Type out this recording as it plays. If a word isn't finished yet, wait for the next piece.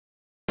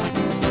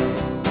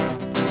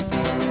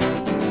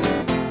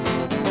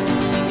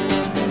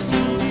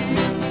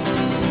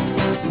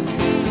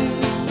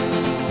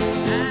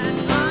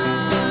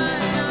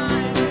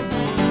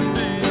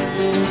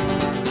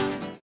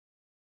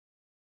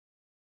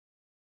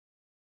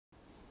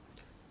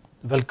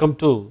Welcome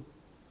to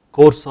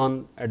course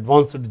on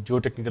advanced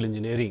geotechnical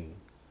engineering.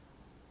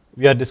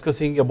 We are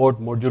discussing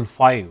about module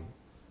 5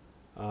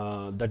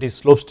 that is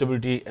slope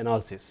stability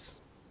analysis.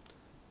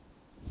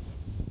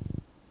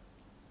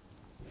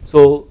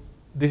 So,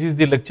 this is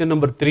the lecture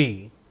number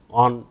 3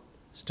 on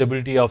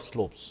stability of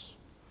slopes.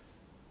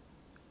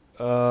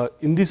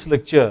 In this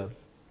lecture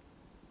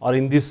or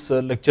in this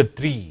lecture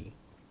 3,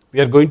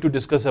 we are going to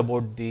discuss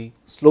about the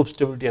slope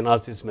stability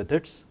analysis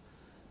methods,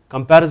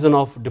 comparison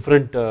of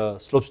different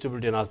slope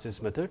stability analysis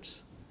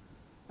methods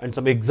and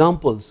some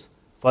examples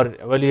for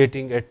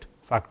evaluating at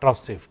factor of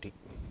safety.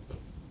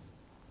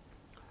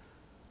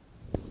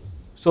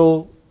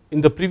 So,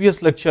 in the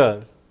previous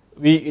lecture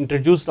we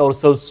introduced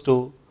ourselves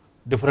to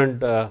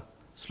different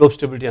slope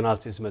stability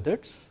analysis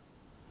methods,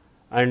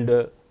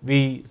 and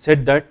we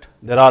said that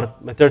there are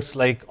methods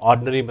like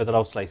ordinary method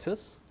of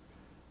slices,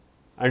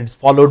 and it is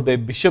followed by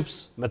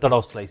Bishop's method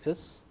of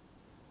slices,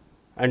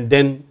 and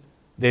then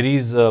there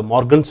is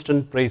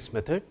Morgenstern-Price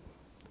method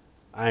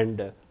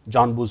and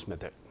John Boo's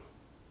method.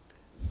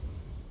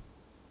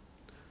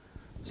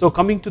 So,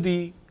 coming to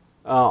the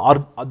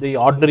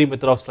ordinary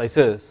method of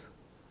slices,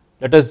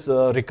 let us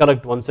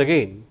recollect once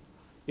again.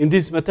 In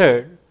this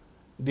method,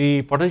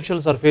 the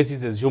potential surface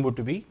is assumed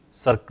to be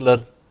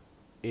circular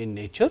in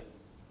nature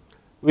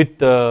with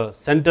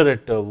center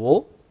at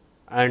O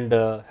and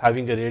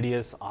having a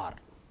radius r,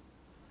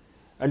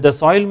 and the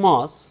soil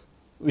mass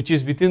which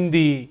is within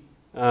the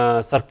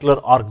circular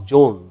arc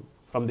zone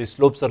from the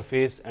slope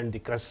surface and the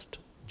crest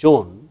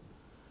zone,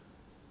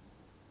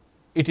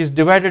 it is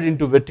divided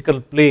into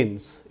vertical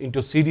planes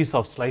into series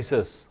of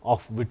slices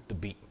of width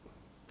b.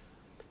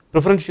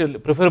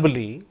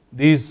 Preferably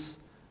these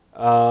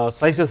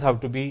slices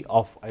have to be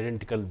of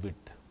identical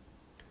width.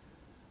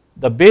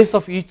 The base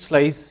of each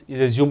slice is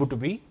assumed to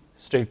be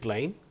straight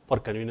line for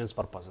convenience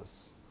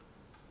purposes.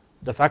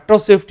 The factor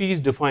of safety is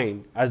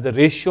defined as the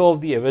ratio of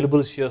the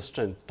available shear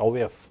strength tau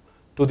f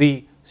to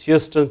the shear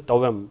strength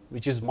tau m,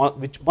 which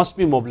must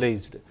be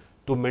mobilized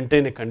to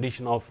maintain a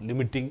condition of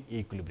limiting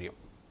equilibrium.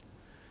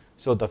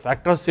 So, the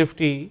factor of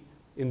safety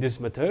in this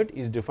method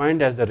is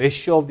defined as the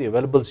ratio of the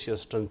available shear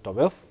strength tau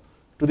f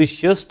to the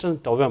shear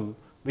strength tau m,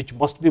 which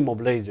must be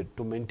mobilized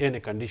to maintain a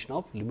condition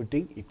of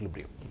limiting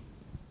equilibrium.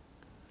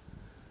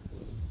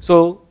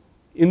 So,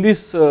 in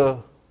this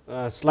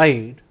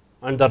slide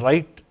on the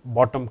right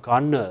bottom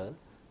corner,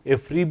 a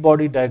free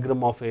body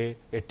diagram of a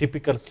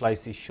typical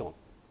slice is shown.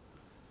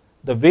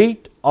 The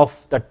weight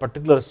of that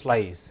particular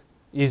slice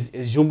is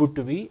assumed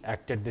to be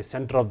at the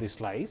center of the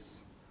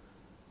slice,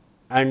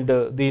 and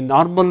the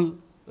normal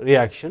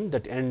reaction,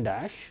 that n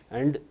dash,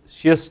 and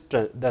shear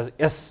strength, the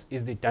S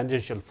is the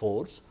tangential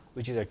force,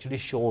 which is actually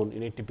shown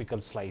in a typical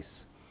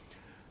slice.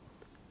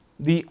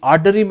 The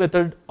ordinary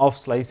method of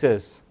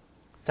slices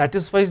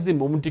satisfies the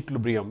moment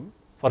equilibrium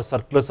for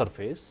circular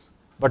surface,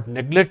 but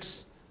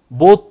neglects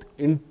both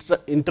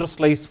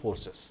interslice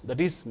forces, that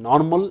is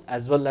normal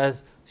as well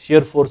as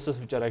shear forces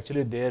which are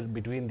actually there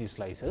between the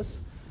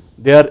slices.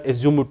 They are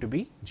assumed to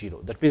be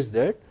 0. That means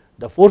that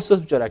the forces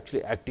which are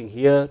actually acting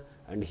here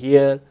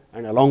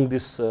and along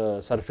this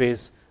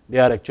surface, they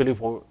are actually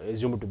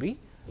assumed to be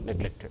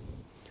neglected.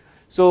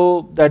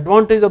 So, the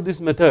advantage of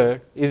this method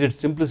is its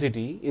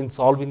simplicity in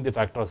solving the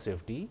factor of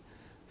safety,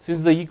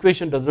 since the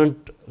equation does not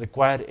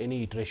require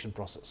any iteration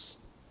process.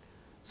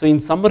 So, in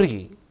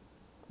summary,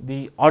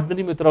 the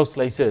ordinary method of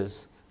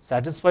slices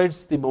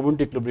satisfies the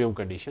moment equilibrium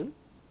condition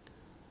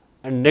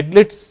and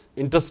neglects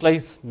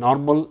interslice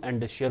normal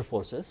and shear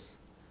forces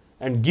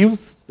and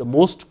gives the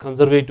most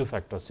conservative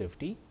factor of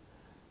safety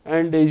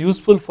and is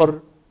useful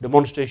for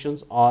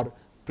demonstrations or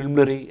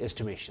preliminary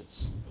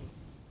estimations.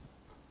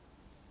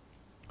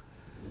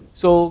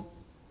 So,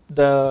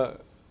 the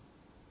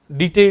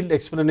detailed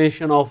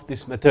explanation of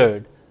this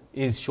method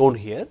is shown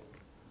here.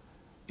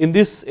 In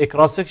this, a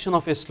cross section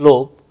of a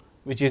slope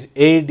which is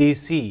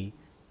ADC,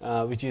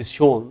 which is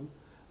shown,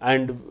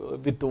 and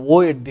with O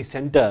at the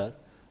center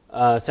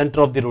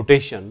of the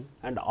rotation,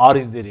 and R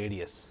is the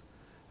radius,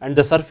 and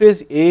the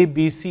surface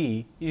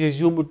ABC is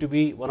assumed to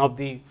be one of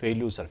the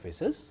failure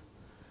surfaces,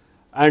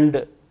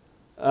 and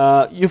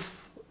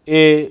if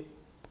a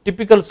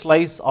typical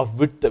slice of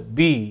width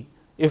B,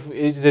 if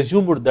it is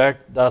assumed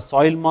that the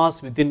soil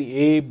mass within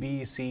A,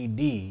 B, C,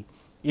 D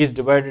is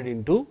divided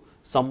into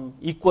some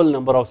equal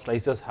number of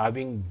slices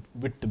having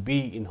width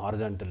B in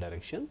horizontal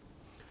direction,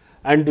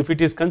 and if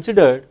it is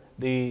considered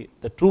the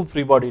true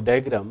free body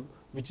diagram,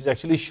 which is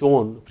actually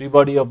shown free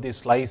body of the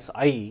slice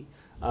I,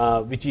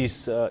 which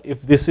is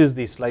if this is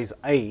the slice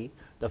I,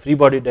 the free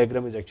body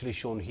diagram is actually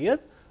shown here,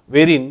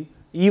 wherein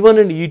E1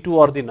 and E2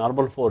 are the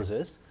normal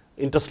forces,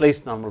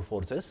 interslice normal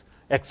forces,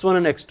 X1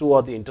 and X2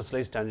 are the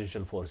interslice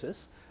tangential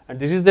forces, and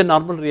this is the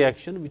normal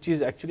reaction which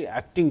is actually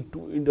acting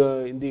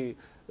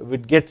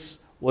it gets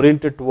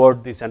oriented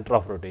toward the center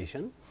of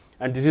rotation,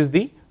 and this is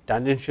the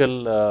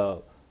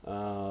tangential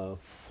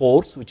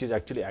force which is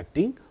actually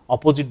acting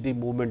opposite the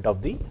movement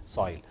of the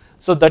soil.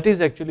 So, that is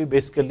actually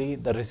basically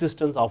the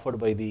resistance offered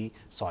by the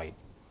soil.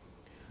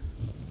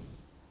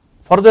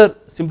 Further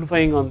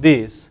simplifying on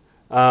this,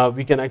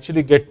 we can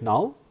actually get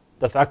now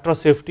the factor of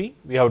safety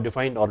we have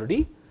defined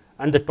already,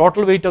 and the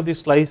total weight of the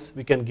slice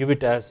we can give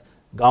it as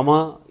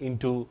gamma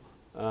into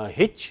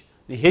h.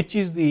 The h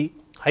is the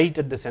height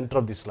at the center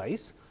of the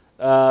slice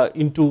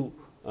into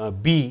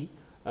b,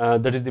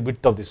 that is the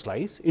width of the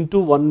slice, into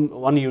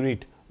one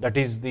unit, that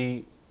is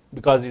the,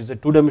 because it is a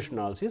 2-dimensional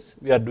analysis,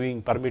 we are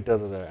doing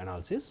parameter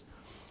analysis.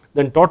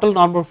 Then total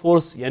normal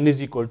force N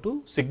is equal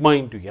to sigma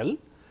into L,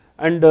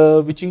 and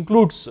which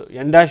includes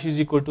N dash is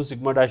equal to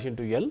sigma dash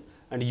into L,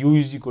 and U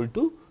is equal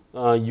to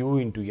U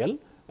into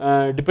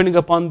L. Depending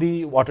upon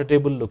the water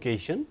table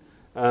location,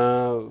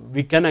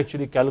 we can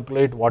actually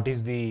calculate what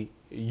is the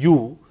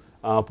U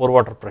pore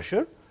water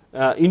pressure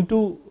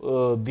into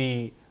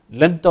the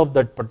length of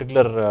that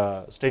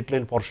particular straight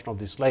line portion of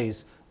the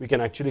slice. We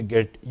can actually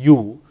get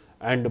U,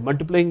 and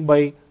multiplying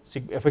by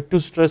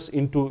effective stress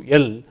into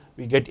L,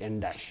 we get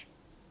N dash.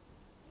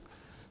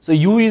 So,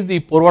 U is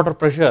the pore water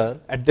pressure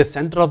at the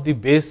center of the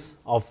base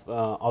of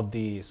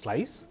the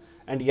slice,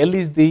 and L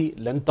is the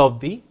length of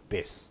the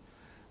base.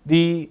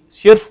 The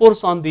shear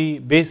force on the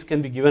base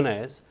can be given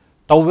as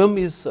tau m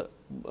is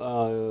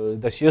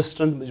the shear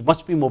strength which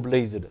must be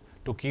mobilized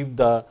to keep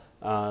the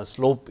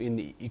slope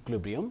in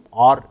equilibrium,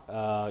 or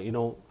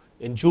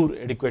ensure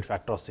adequate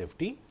factor of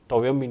safety,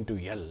 tau m into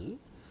L,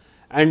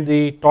 and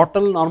the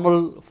total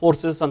normal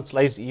forces on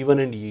slides E1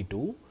 and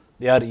E2,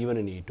 they are E1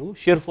 and E2,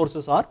 shear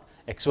forces are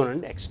x1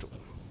 and x2.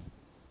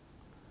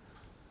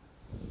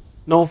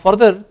 Now,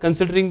 further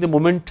considering the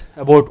moment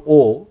about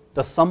O,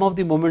 the sum of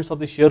the moments of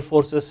the shear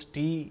forces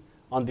T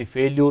on the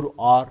failure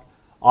or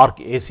arc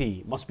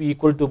AC must be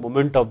equal to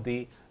moment of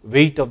the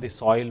weight of the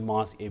soil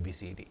mass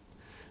ABCD.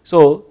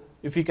 So,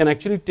 if we can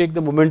actually take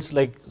the moments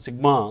like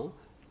sigma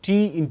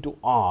T into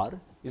R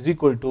is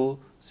equal to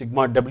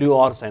sigma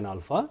WR sin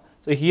alpha.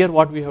 So, here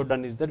what we have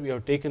done is that we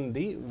have taken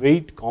the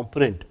weight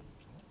component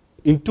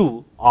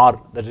into R,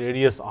 the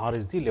radius R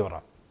is the lever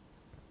arm.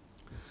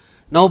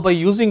 Now, by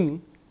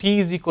using T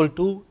is equal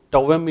to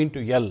tau m into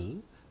L,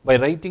 by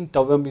writing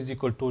tau m is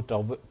equal to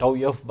tau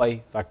f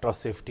by factor of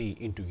safety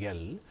into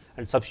L,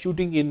 and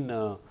substituting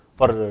in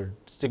for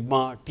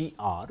sigma T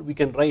R, we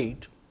can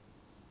write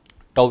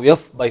tau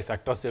f by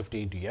factor of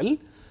safety into L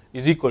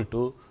is equal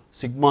to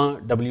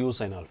sigma W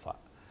sin alpha.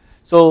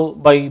 So,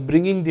 by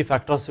bringing the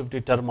factor of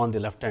safety term on the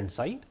left hand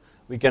side,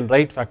 we can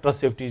write factor of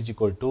safety is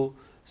equal to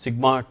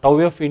sigma tau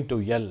f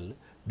into L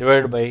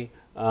divided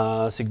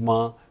by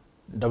sigma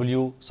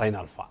W sin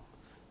alpha.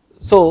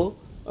 So,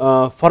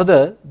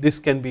 further this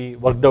can be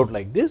worked out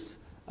like this,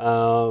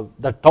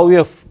 the tau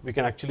f we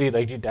can actually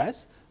write it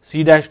as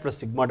C dash plus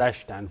sigma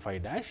dash tan phi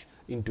dash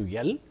into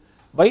L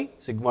by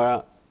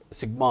sigma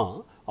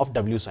of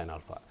W sin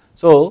alpha.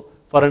 So,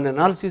 for an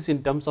analysis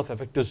in terms of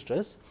effective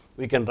stress,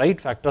 we can write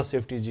factor of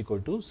safety is equal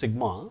to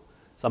sigma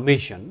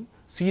summation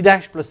C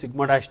dash plus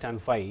sigma dash tan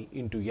phi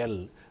into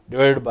L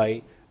divided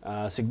by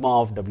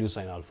sigma of W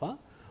sin alpha,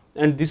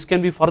 and this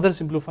can be further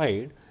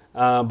simplified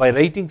by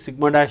writing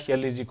sigma dash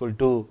L is equal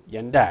to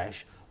N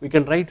dash. We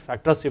can write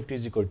factor of safety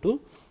is equal to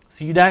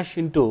C dash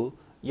into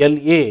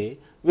LA,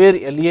 where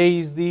LA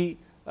is the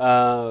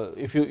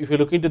if you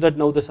look into that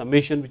now, the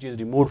summation which is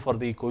removed for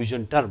the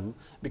cohesion term,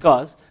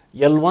 because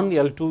L1,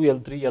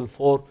 L2, L3,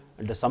 L4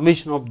 and the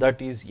summation of that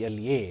is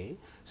LA.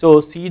 So,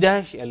 C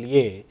dash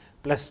LA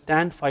plus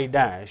tan phi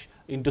dash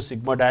into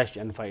sigma dash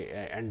N phi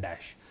N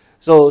dash.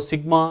 So,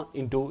 sigma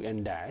into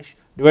N dash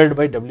divided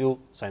by W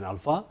sin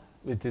alpha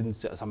within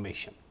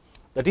summation.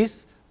 That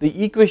is,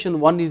 the equation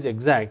 1 is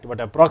exact, but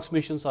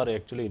approximations are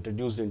actually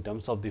introduced in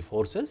terms of the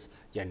forces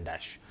N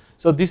dash.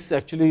 So, this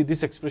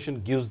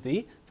expression gives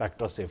the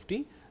factor of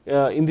safety.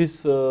 In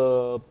this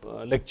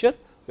lecture,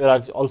 we are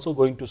also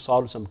going to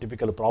solve some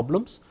typical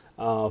problems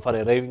for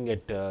arriving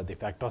at the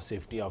factor of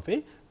safety of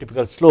a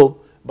typical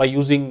slope by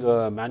using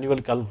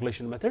manual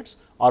calculation methods,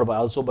 or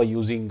also by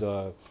using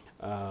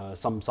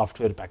some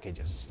software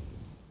packages.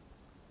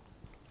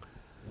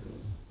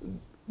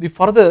 The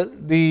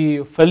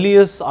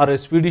Fellnius or a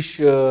Swedish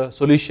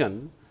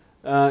solution,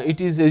 it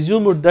is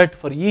assumed that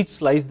for each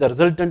slice the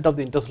resultant of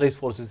the interslice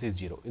forces is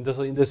 0. In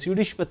the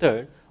Swedish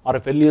method or a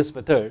Fellnius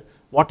method,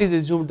 what is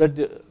assumed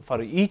that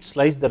for each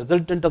slice the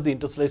resultant of the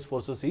interslice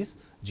forces is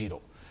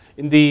 0.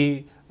 In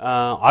the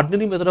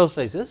ordinary method of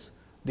slices,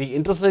 the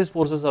interslice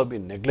forces have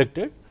been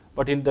neglected,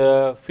 but in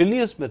the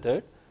Fellnius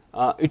method,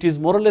 it is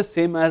more or less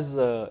same as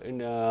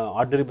in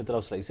ordinary method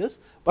of slices,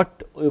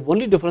 but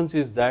only difference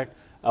is that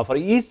for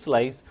each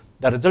slice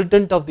the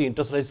resultant of the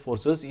interslice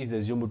forces is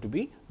assumed to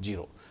be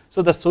 0.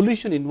 So, the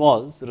solution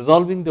involves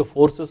resolving the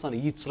forces on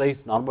each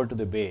slice normal to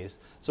the base.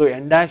 So,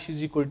 N dash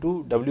is equal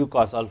to W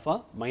cos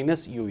alpha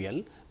minus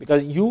UL,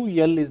 because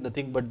UL is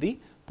nothing but the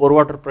pore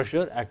water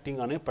pressure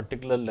acting on a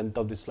particular length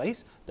of the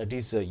slice, that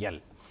is L.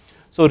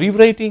 So,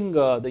 rewriting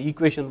the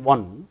equation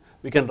 1,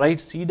 we can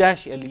write C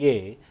dash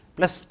LA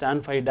plus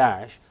tan phi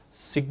dash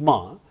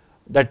sigma,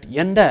 that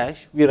N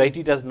dash we write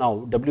it as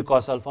now W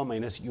cos alpha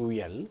minus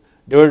UL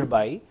divided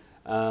by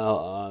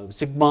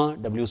sigma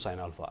W sin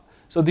alpha.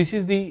 So, this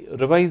is the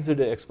revised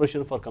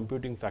expression for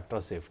computing factor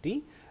of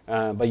safety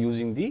by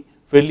using the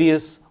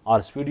Fellnius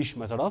or Swedish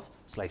method of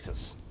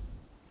slices.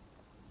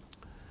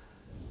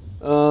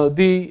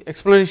 The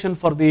explanation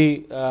for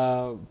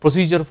the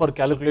procedure for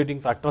calculating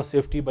factor of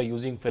safety by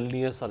using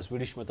Fellnius or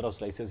Swedish method of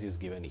slices is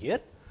given here.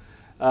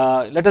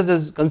 Let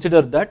us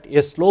consider that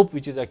a slope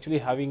which is actually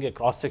having a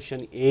cross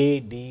section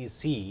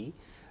ADC,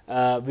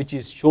 which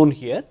is shown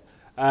here,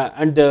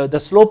 and the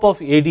slope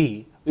of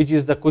AD, which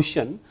is the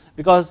question,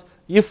 because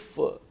if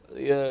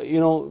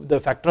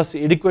the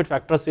adequate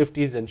factor of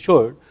safety is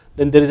ensured,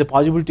 then there is a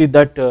possibility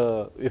that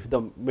if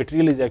the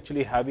material is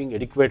actually having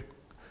adequate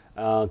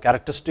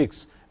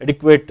characteristics,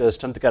 adequate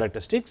strength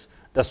characteristics,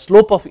 the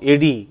slope of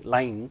AD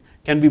line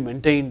can be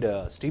maintained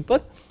steeper.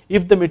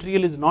 If the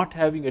material is not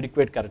having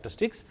adequate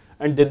characteristics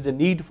and there is a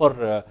need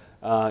for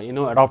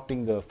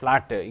adopting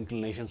flat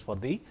inclinations for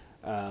the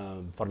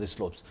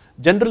slopes.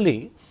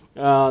 Generally,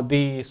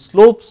 the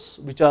slopes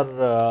which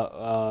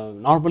are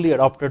normally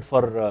adopted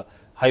for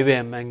highway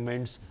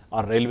embankments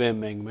or railway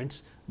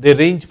embankments, they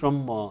range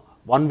from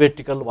 1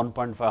 vertical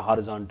 1.5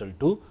 horizontal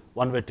to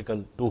 1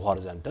 vertical 2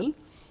 horizontal.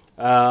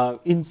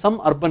 In some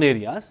urban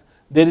areas,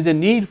 there is a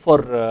need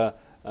for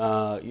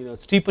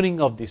steepening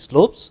of the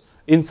slopes.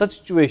 In such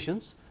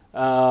situations,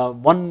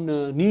 one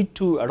need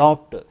to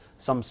adopt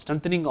some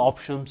strengthening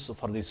options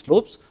for the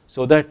slopes,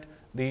 so that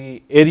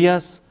the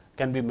areas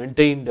can be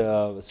maintained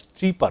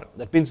steeper.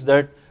 That means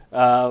that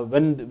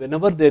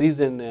whenever there is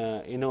an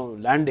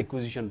land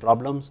acquisition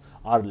problems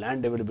or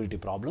land availability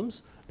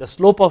problems, the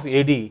slope of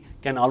AD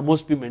can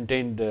almost be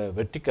maintained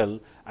vertical,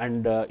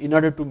 and in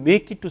order to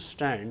make it to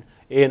stand,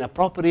 an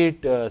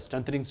appropriate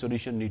strengthening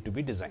solution need to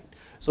be designed.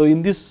 So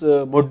in this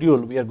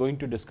module, we are going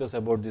to discuss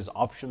about these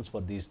options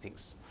for these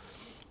things.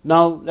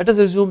 Now let us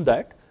assume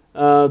that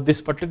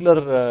this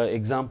particular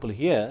example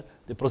here,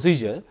 the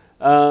procedure,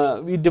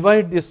 we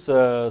divide this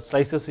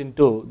slices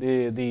into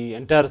the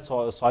entire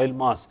soil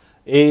mass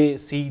A,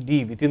 C,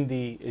 D within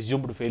the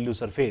assumed failure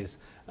surface.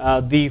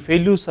 The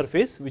failure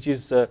surface, which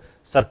is a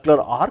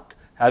circular arc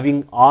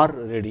having R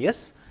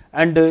radius,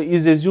 and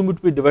is assumed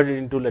to be divided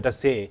into, let us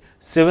say,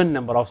 7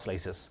 number of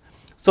slices.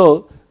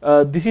 So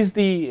this is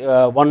the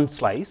one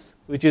slice,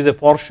 which is a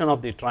portion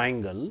of the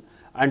triangle,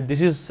 and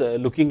this is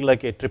looking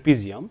like a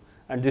trapezium,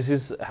 and this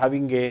is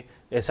having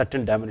a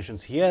certain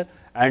dimensions here,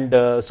 and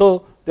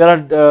so there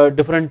are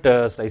different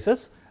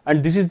slices,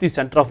 and this is the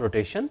center of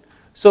rotation.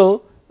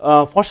 So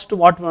first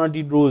what we want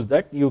to do is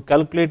that you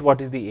calculate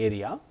what is the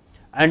area,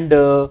 and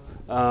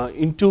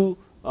into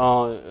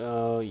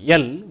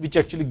L, which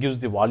actually gives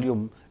the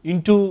volume,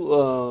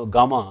 into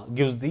gamma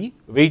gives the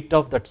weight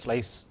of that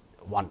slice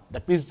 1.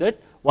 That means that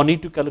one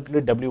need to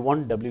calculate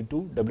W1,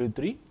 W2,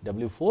 W3,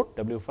 W4,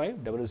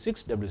 W5,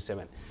 W6,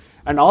 W7,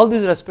 and all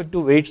these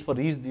respective weights for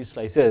these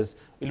slices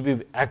will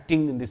be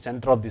acting in the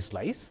center of the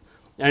slice.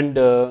 And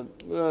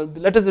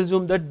let us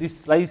assume that this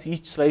slice,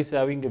 each slice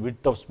having a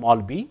width of small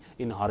b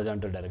in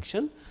horizontal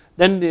direction.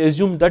 Then they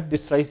assume that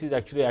this slice is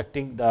actually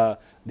acting, the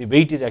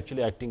weight is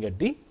actually acting at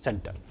the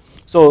center.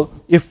 So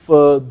if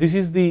this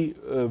is the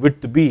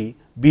width b,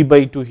 b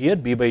by 2 here,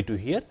 b by 2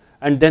 here,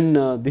 and then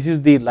this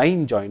is the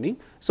line joining.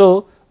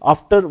 So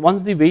after,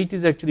 once the weight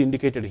is actually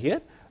indicated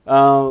here,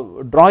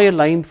 draw a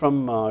line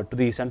from to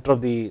the center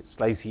of the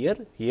slice here,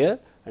 here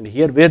and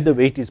here, where the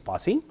weight is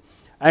passing,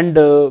 and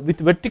with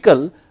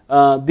vertical,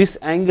 this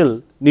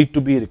angle need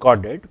to be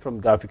recorded from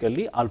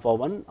graphically alpha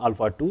 1,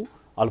 alpha 2,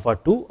 alpha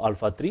 2,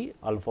 alpha 3,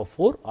 alpha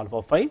 4,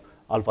 alpha 5,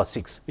 alpha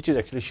 6, which is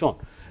actually shown.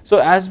 So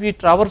as we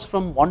traverse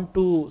from 1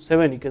 to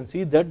 7, you can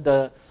see that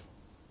the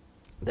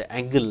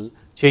angle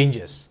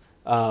changes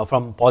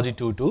from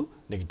positive to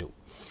negative.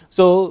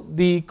 So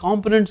the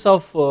components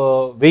of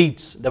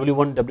weights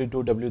W1, W2,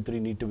 W3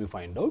 need to be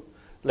found out,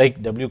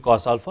 like W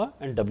cos alpha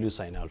and W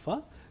sin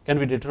alpha can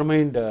be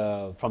determined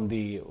from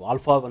the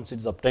alpha once it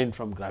is obtained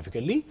from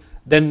graphically,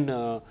 then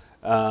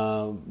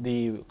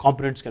the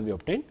components can be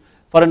obtained.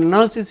 For an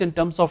analysis in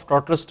terms of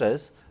total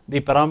stress, the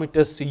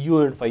parameters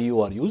Cu and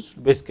Φu are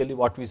used. Basically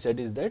what we said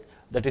is that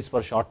is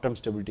for short term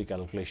stability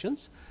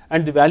calculations,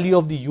 and the value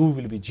of the u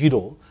will be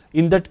 0.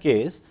 In that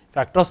case,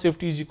 factor of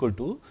safety is equal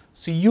to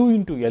Cu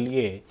into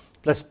La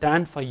plus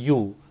tan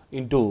Φu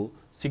into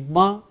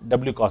sigma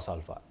W cos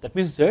alpha. That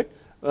means that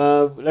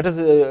let us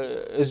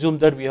assume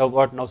that we have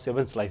got now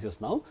 7 slices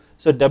now.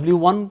 So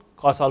W1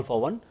 cos alpha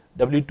 1,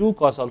 W2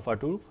 cos alpha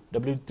 2,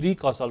 W3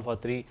 cos alpha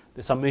 3,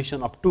 the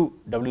summation up to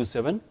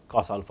W7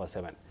 cos alpha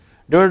 7,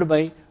 divided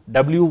by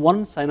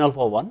W1 sin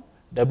alpha 1,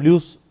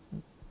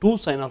 W2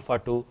 sin alpha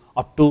 2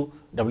 up to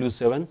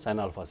W7 sin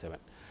alpha 7.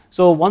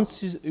 So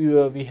once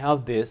we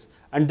have this,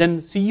 and then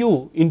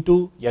Cu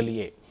into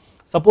La.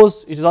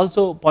 Suppose it is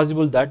also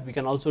possible that we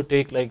can also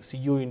take like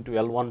Cu into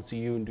L1,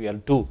 Cu into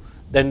L2,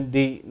 then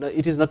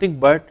it is nothing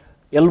but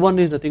L1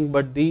 is nothing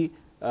but the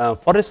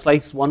for a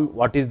slice 1,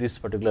 what is this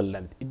particular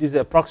length? It is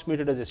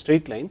approximated as a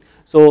straight line.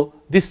 So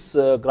this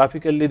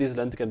graphically this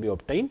length can be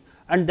obtained,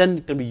 and then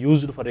it can be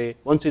used for a,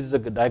 once it is a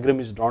diagram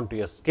is drawn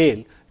to a scale,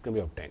 it can be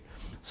obtained.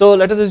 So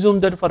let us assume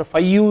that for phi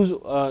u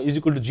is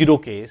equal to 0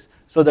 case,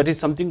 so that is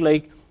something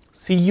like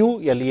Cu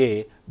La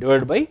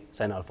divided by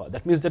sin alpha.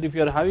 That means that if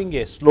you are having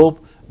a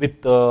slope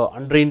with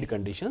undrained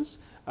conditions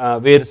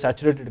where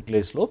saturated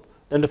clay slope,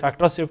 then the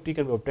factor of safety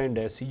can be obtained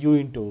as Cu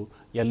into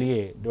La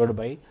divided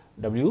by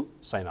W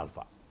sin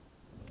alpha.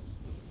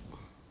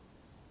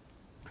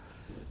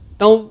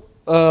 Now,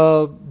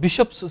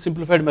 Bishop's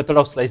simplified method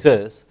of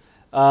slices,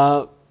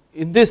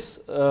 in this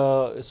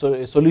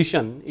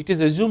solution it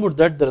is assumed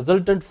that the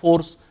resultant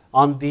force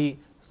on the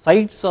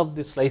sides of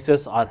the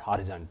slices are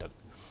horizontal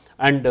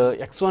and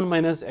x1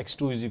 minus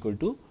x2 is equal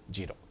to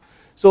 0.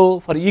 So,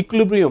 for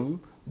equilibrium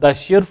the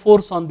shear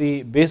force on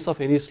the base of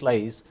any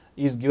slice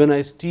is given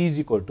as T is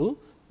equal to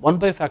 1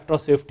 by factor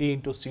of safety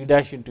into C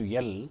dash into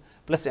L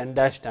plus n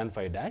dash tan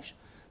phi dash.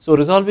 So,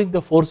 resolving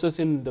the forces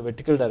in the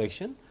vertical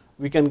direction,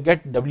 we can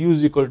get W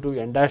is equal to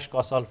n dash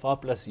cos alpha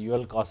plus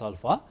UL cos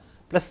alpha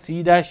plus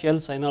C dash L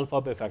sin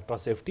alpha by factor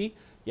of safety,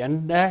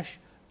 n dash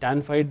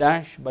tan phi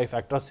dash by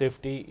factor of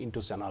safety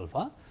into sin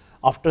alpha.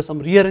 After some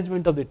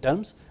rearrangement of the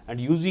terms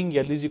and using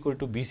L is equal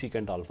to B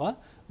secant alpha,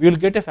 we will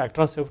get a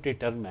factor of safety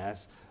term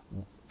as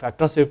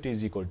factor of safety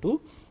is equal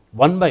to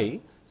 1 by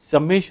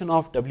summation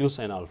of W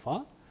sin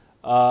alpha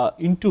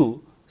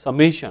into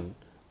summation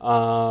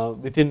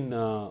within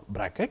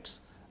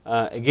brackets,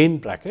 again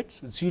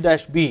brackets with C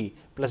dash B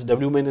plus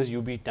W minus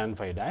UB tan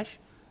phi dash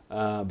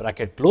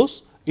bracket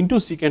close into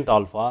secant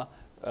alpha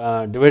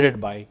divided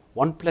by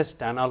 1 plus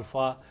tan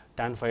alpha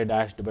tan phi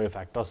dash divided by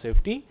factor of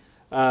safety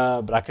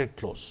bracket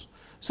close.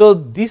 So,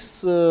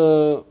 this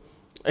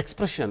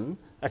expression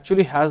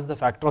actually has the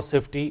factor of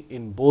safety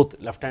in both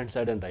left hand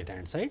side and right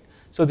hand side.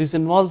 So, this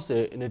involves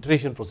an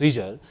iteration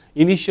procedure.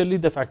 Initially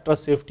the factor of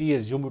safety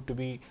is assumed to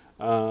be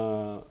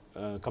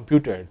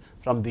computed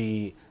from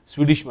the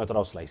Swedish method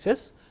of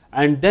slices,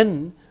 and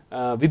then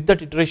with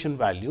that iteration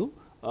value,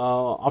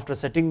 after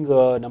setting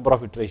number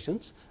of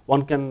iterations,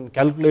 one can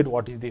calculate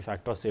what is the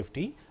factor of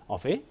safety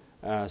of a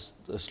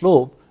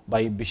slope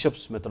by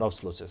Bishop's method of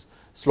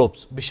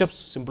slopes, Bishop's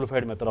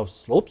simplified method of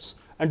slopes,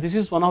 and this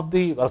is one of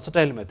the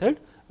versatile method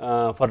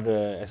for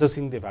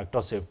assessing the factor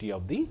of safety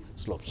of the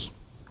slopes.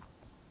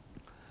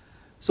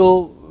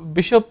 So,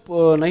 Bishop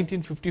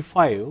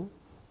 1955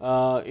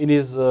 in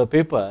his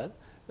paper,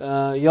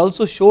 he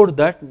also showed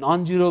that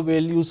non-zero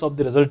values of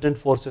the resultant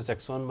forces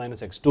x1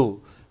 minus x2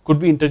 could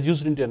be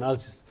introduced into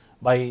analysis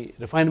by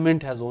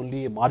refinement has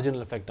only a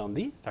marginal effect on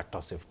the factor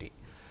of safety.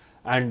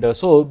 And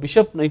so,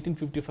 Bishop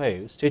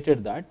 1955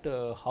 stated that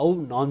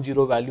how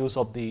non-zero values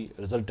of the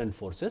resultant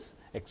forces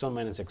x1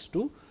 minus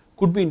x2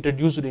 could be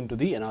introduced into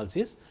the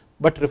analysis,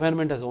 but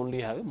refinement has only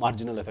have a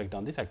marginal effect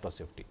on the factor of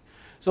safety.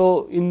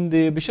 So, in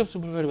the Bishop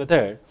simplified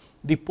method,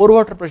 the pore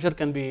water pressure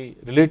can be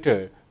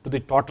related to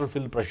the total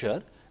fill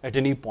pressure at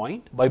any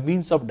point by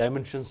means of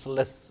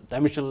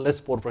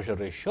dimensionless pore pressure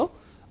ratio,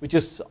 which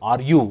is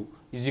Ru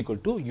is equal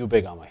to U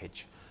by gamma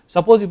h.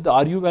 Suppose if the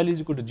Ru value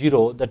is equal to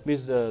 0, that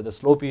means the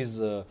slope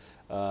is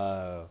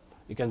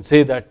you can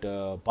say that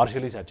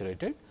partially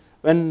saturated,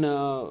 when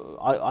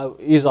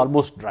is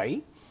almost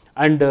dry,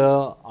 and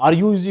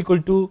Ru is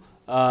equal to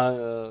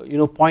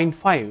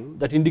 0.5,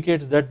 that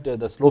indicates that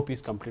the slope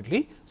is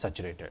completely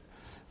saturated.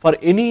 For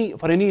any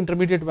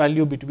intermediate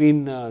value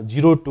between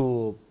 0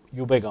 to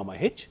U by gamma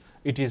h,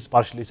 it is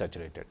partially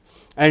saturated,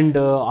 and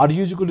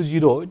Ru is equal to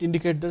 0, it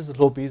indicates the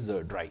slope is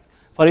dry.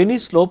 For any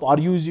slope,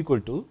 Ru is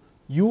equal to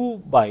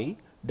U by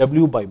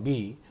W by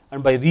B,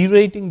 and by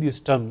rewriting these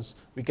terms,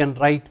 we can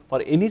write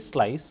for any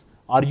slice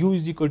Ru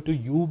is equal to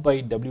U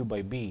by W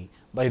by B.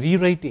 By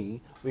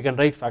rewriting, we can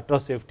write factor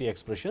of safety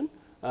expression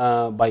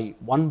by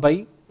 1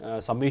 by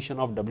summation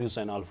of W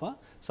sin alpha,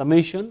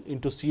 summation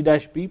into C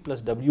dash B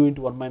plus W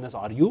into 1 minus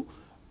Ru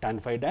tan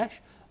phi dash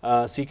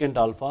secant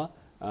alpha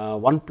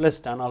 1 plus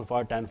tan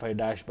alpha tan phi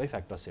dash by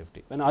factor of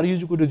safety. When Ru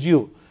is equal to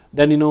 0,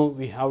 then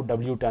we have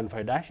W tan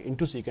phi dash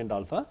into secant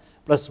alpha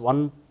plus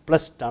 1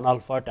 plus tan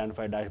alpha tan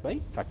phi dash by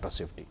factor of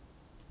safety.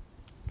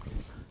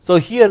 So,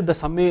 here the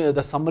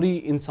summary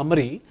in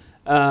summary,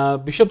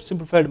 Bishop's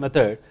simplified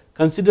method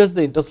considers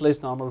the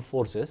interslice normal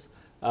forces,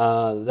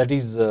 that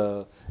is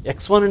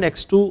x1 and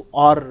x2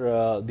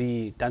 are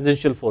the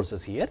tangential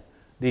forces here,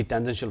 the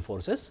tangential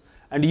forces,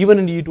 and even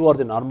in E2 are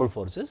the normal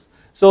forces.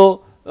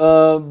 So,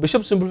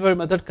 Bishop's simplified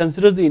method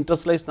considers the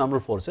interslice normal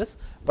forces,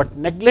 but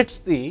neglects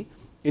the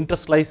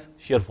interslice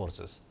shear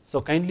forces.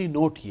 So, kindly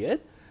note here,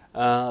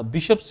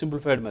 Bishop's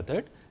simplified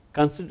method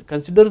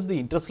considers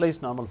the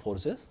interslice normal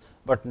forces,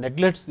 but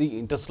neglects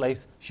the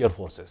interslice shear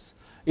forces.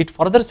 It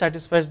further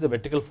satisfies the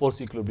vertical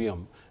force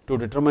equilibrium to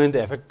determine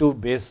the effective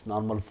base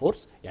normal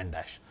force n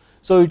dash.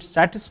 So, it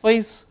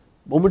satisfies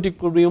moment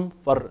equilibrium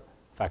for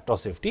factor of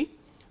safety.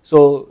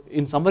 So,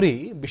 in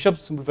summary,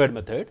 Bishop's simplified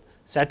method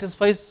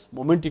satisfies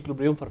moment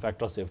equilibrium for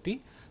factor of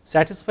safety,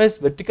 satisfies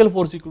vertical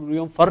force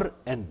equilibrium for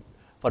n,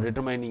 for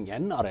determining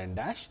n or n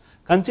dash,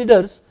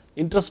 considers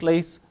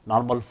interslice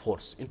normal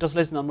force.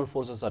 Interslice normal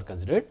forces are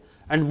considered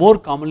and more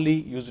commonly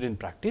used in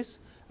practice,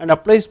 and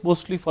applies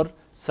mostly for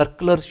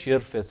circular shear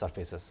face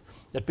surfaces.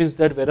 That means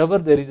that wherever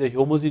there is a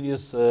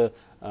homogeneous soil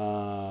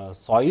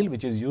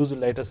which is used,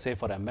 let us say,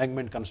 for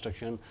embankment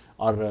construction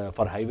or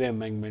for highway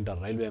embankment or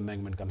railway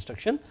embankment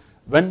construction,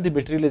 when the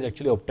material is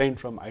actually obtained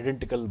from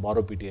identical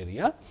borrow pit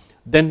area,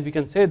 then we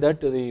can say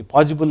that the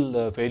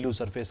possible failure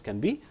surface can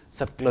be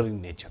circular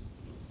in nature.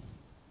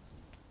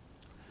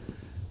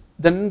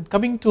 Then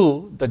coming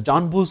to the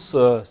John Booth's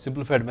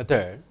simplified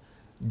method,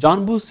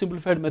 John Booth's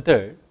simplified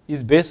method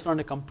is based on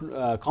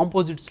a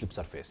composite slip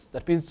surface.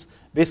 That means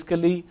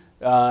basically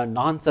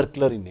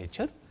non-circular in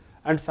nature,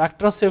 and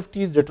factor of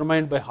safety is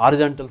determined by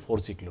horizontal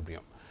force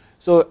equilibrium.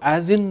 So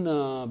as in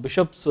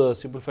Bishop's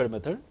simplified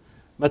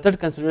method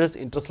considers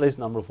interslice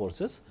normal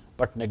forces,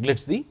 but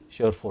neglects the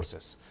shear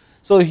forces.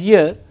 So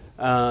here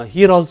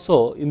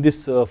also in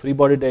this free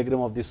body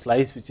diagram of the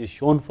slice which is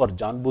shown for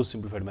John Booth's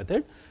simplified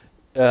method,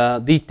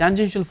 the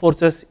tangential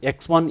forces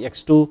x1,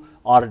 x2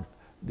 or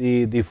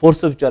the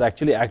forces which are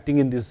actually acting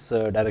in this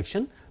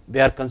direction, they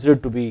are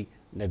considered to be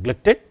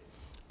neglected,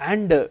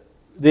 and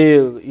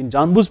in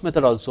John Booth's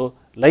method also,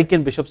 like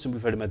in Bishop's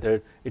simplified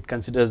method, it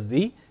considers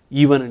the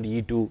E1 and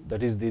E2,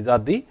 that is, these are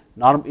the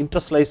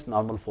intersliced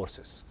normal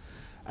forces,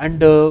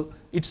 and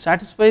it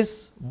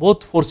satisfies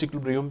both force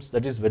equilibriums,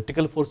 that is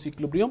vertical force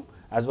equilibrium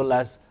as well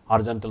as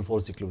horizontal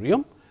force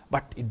equilibrium,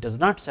 but it does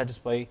not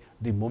satisfy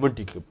the moment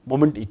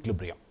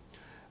equilibrium,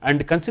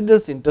 and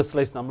considers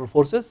intersliced normal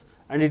forces,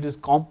 and it is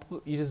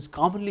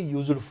commonly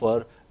used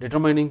for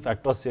determining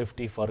factor of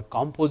safety for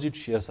composite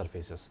shear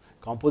surfaces.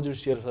 Composite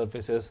shear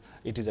surfaces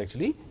it is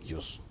actually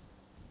used.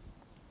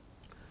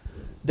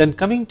 Then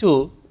coming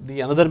to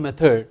the another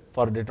method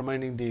for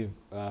determining the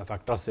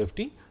factor of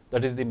safety,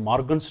 that is the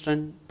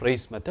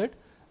Morgenstern-Price method.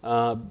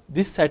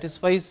 This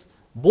satisfies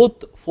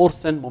both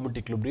force and moment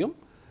equilibrium,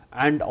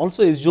 and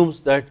also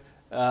assumes that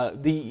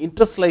the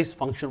interslice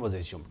function was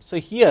assumed. So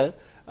here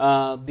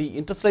the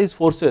interslice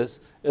forces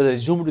is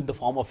assumed in the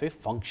form of a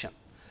function,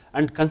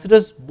 and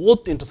considers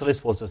both interslice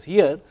forces.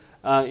 Here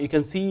you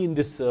can see in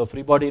this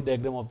free body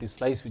diagram of the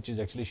slice which is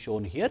actually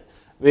shown here,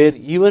 where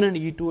E1 and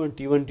E2 and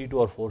T1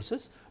 T2 are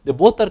forces, they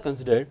both are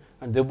considered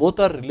and they both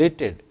are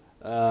related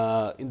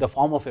in the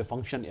form of a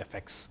function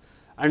fx,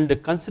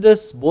 and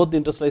considers both the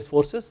interslice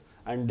forces,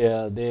 and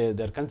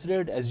they are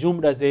considered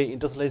assumed as a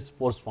interslice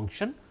force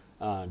function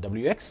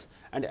wx,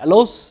 and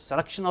allows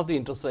selection of the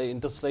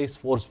interslice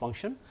force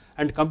function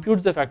and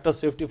computes the factor of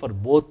safety for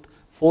both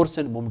force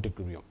and moment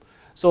equilibrium.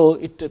 So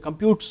it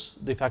computes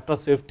the factor of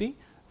safety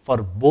for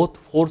both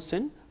force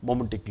and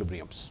moment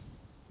equilibriums.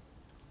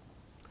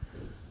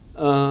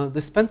 The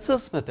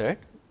Spencer's method,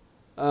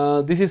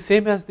 this is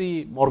same as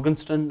the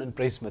Morgenstern and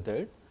Price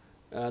method.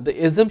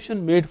 The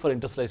assumption made for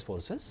interslice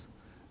forces,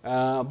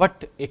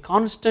 but a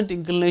constant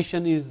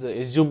inclination is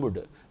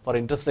assumed for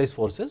interslice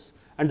forces,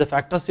 and the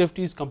factor of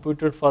safety is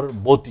computed for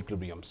both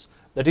equilibriums.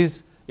 That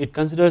is, it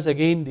considers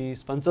again the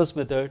Spencer's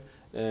method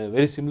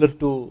very similar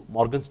to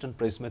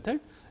Morgenstern-Price method.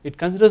 It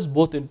considers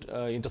both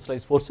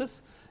interslice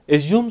forces,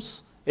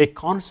 assumes a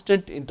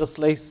constant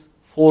interslice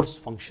force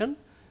function,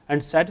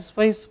 and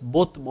satisfies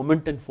both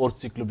moment and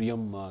force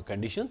equilibrium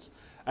conditions,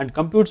 and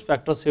computes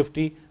factor of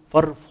safety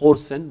for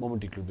force and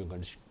moment equilibrium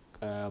condition.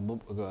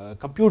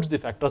 Computes the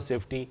factor of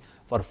safety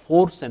for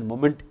force and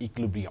moment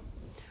equilibrium.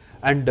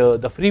 And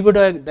the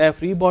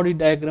free body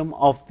diagram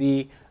of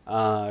the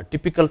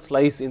typical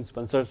slice in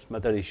Spencer's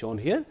method is shown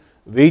here.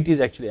 Weight is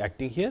actually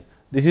acting here.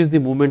 This is the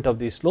movement of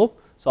the slope.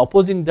 So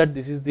opposing that,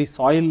 this is the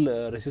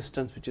soil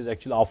resistance which is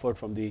actually offered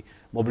from the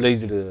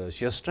mobilized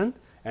shear strength.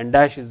 N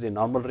dash is the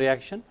normal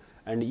reaction,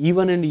 and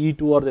E1 and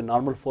E2 are the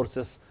normal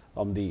forces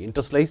from the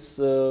interslice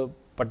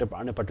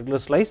on a particular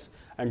slice,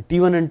 and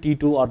T1 and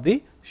T2 are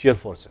the shear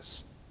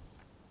forces.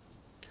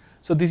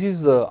 So this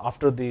is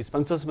after the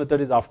Spencer's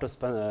method is after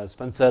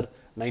Spencer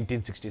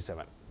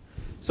 1967.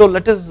 So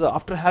let us,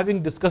 after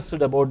having discussed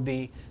about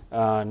the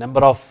number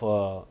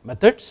of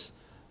methods,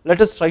 let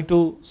us try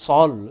to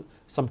solve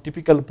some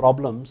typical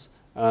problems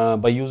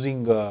by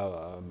using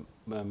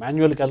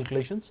manual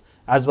calculations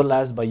as well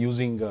as by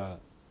using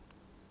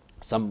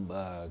some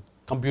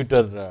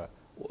computer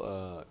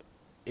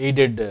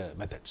aided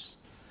methods.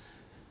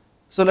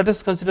 So let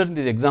us consider in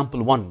the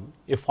example 1,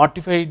 a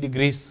 45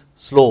 degrees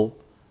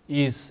slope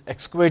is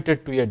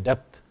excavated to a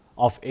depth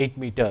of 8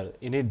 meter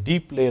in a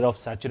deep layer of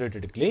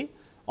saturated clay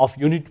of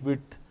unit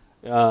weight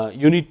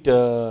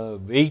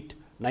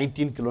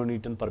 19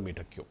 kilonewton per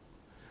meter cube.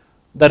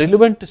 The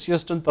relevant shear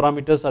strength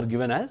parameters are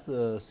given as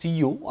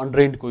Cu,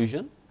 undrained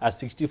cohesion, as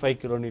 65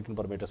 kilonewton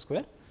per meter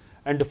square,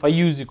 and phi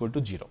u is equal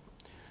to 0.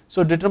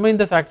 So determine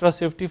the factor of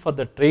safety for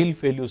the trail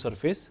failure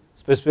surface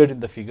specified in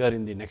the figure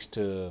in the next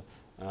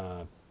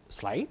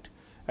slide,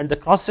 and the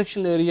cross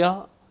sectional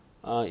area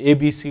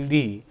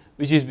ABCD,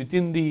 which is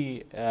within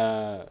the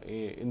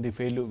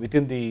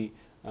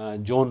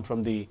zone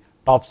from the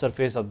top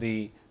surface of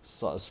the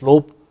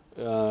slope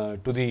to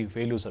the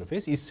failure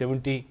surface, is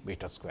 70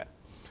 meter square.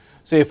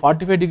 So a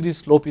 45 degree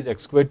slope is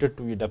excavated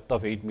to a depth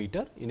of 8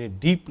 meter in a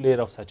deep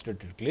layer of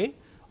saturated clay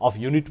of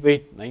unit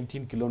weight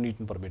 19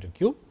 kilonewton per meter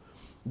cube,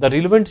 The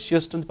relevant shear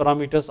strength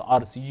parameters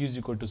are Cu is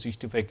equal to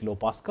 65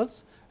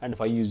 kilopascals and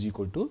phi is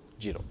equal to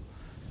 0.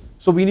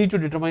 So, we need to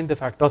determine the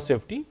factor of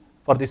safety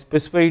for the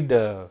specified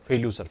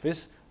failure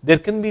surface. There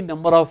can be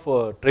number of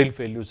trail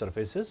failure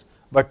surfaces,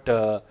 but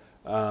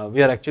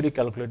we are actually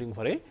calculating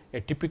for a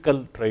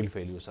typical trail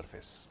failure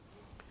surface.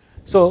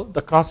 So,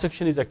 the cross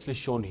section is actually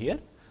shown here,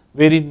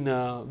 wherein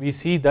we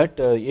see that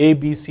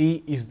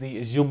ABC is the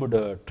assumed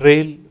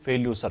trail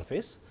failure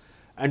surface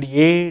and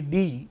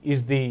AD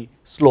is the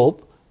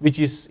slope which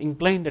is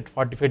inclined at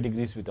 45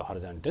 degrees with the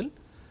horizontal,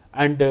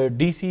 and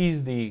DC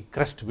is the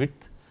crest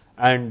width,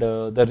 and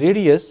the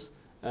radius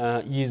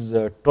is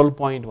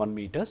 12.1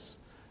 meters,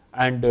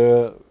 and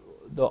the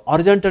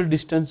horizontal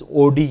distance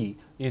OD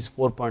is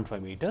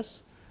 4.5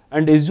 meters,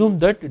 and assume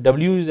that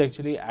W is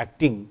actually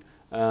acting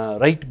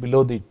right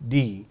below the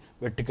D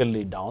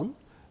vertically down,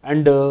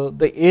 and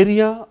the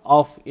area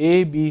of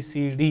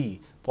ABCD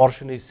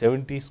portion is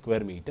 70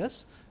 square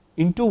meters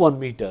into 1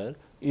 meter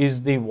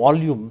is the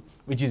volume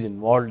which is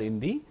involved in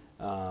the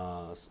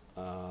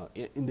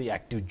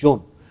active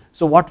zone.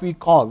 So, what we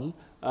call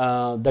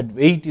that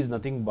weight is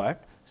nothing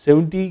but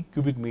 70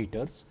 cubic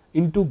meters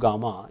into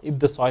gamma. If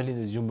the soil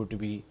is assumed to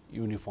be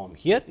uniform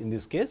here in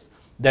this case,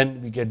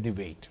 then we get the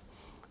weight.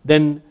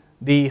 Then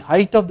the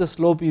height of the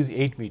slope is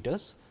 8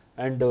 meters,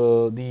 and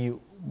the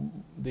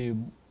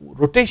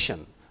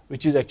rotation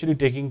which is actually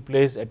taking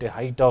place at a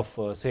height of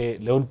say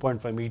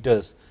 11.5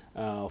 meters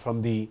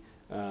from the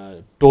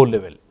toe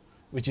level,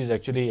 which is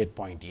actually at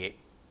point A.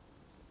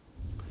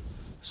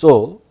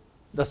 So,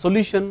 the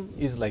solution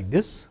is like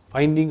this,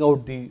 finding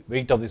out the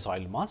weight of the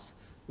soil mass,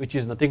 which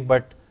is nothing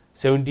but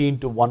 70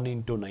 into 1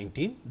 into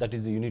 19, that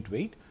is the unit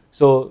weight.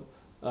 So,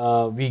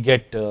 we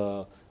get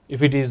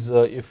if it is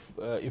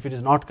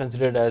not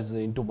considered as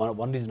into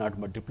 1 is not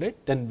multiplied,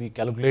 then we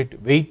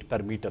calculate weight per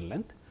meter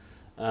length.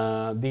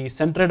 The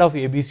centroid of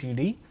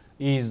ABCD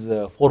is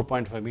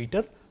 4.5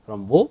 meter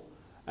from O,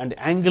 and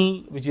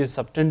angle which is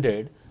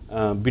subtended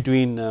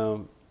between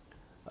AO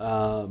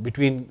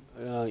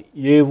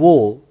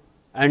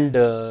and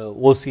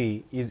OC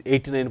is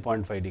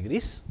 89.5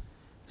 degrees.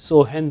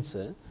 So, hence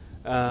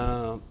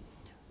the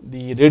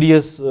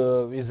radius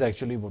is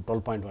actually about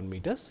 12.1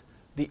 meters.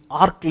 The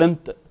arc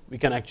length we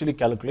can actually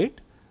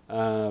calculate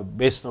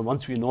based on,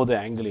 once we know the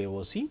angle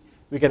AOC,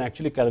 we can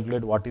actually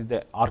calculate what is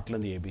the arc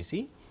length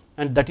ABC,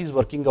 and that is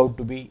working out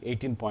to be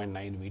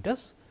 18.9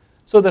 meters.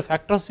 So, the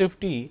factor of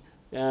safety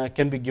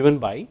can be given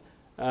by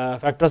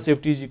factor of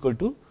safety is equal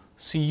to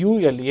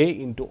CULA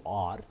into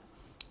R.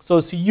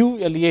 So,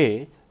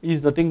 CULA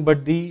is nothing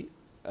but the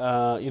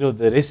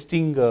the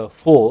resting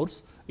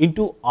force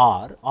into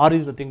R. R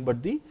is nothing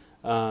but the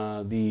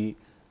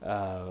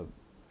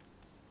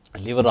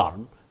lever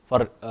arm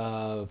for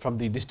from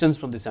the distance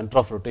from the center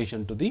of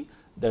rotation to the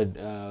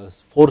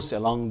force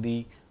along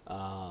the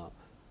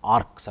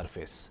arc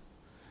surface,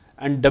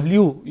 and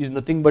W is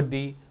nothing but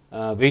the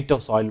weight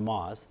of soil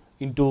mass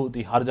into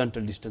the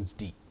horizontal distance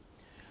D.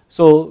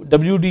 So,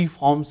 WD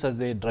forms as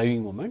a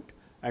driving moment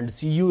and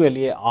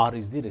CULAR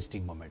is the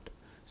resting moment.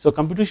 So,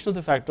 computation of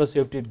the factor of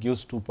safety, it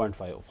gives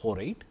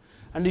 2.548,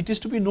 and it is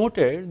to be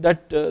noted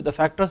that the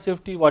factor of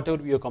safety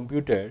whatever we have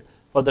computed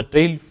for the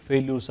trail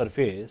failure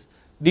surface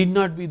need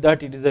not be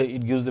that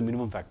it gives the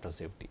minimum factor of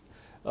safety.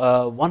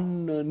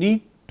 One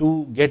need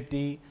to get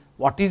the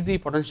what is the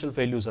potential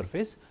failure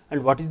surface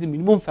and what is the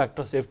minimum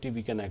factor of safety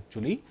we can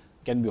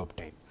be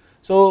obtained.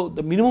 So,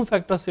 the minimum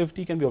factor of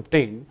safety can be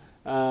obtained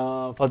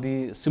for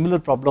the similar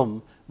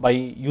problem by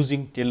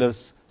using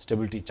Taylor's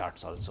stability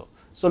charts also.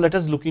 So, let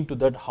us look into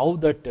that, how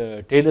that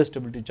Taylor's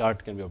stability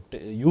chart can be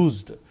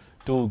used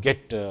to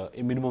get a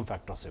minimum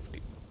factor of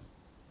safety.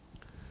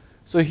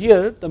 So,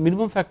 here the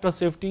minimum factor of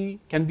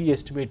safety can be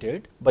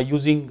estimated by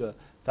using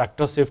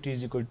factor of safety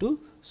is equal to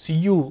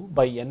Cu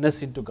by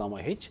Ns into gamma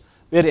h,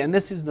 where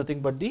Ns is nothing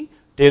but the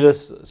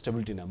Taylor's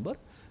stability number.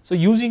 So,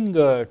 using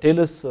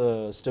Taylor's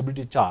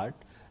stability chart,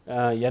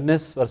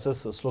 Ns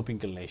versus slope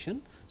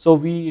inclination. So,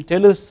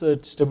 Taylor's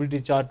stability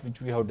chart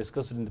which we have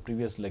discussed in the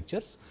previous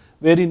lectures,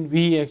 wherein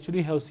we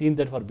actually have seen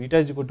that for beta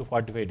is equal to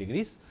 45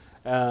 degrees,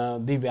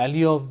 the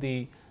value of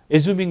the,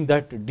 assuming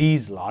that D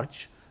is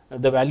large,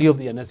 the value of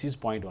the Ns is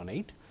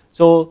 0.18.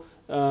 So,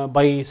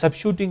 by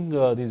substituting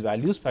these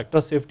values, factor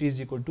of safety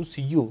is equal to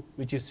Cu,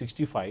 which is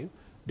 65,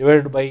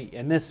 divided by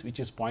Ns,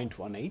 which is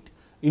 0.18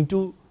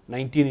 into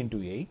 19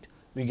 into 8,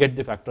 we get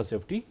the factor of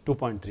safety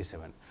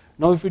 2.37.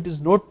 Now, if it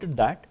is noted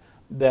that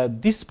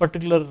this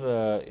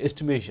particular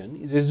estimation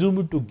is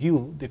assumed to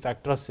give the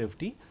factor of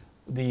safety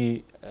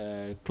the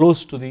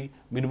close to the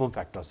minimum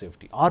factor of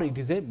safety, or it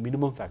is a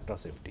minimum factor of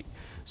safety.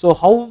 So,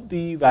 how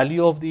the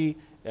value of the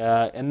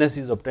Ns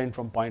is obtained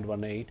from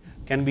 0.18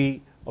 can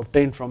be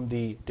obtained from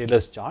the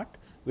Taylor's chart,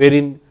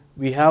 wherein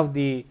we have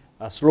the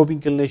slope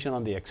inclination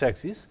on the x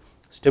axis,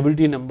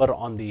 stability number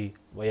on the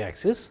y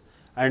axis,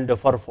 and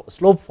for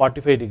slope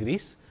 45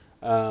 degrees,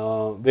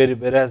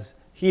 whereas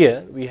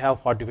here we have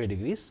 45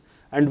 degrees,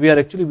 and we have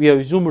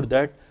assumed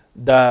that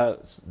the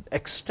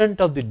extent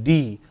of the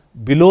D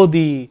below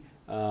the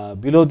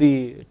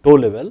toe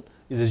level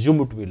is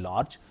assumed to be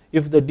large.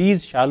 If the D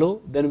is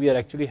shallow, then we are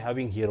actually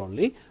having here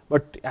only,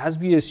 but as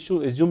we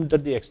assume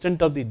that the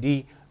extent of the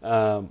D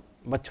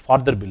much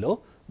farther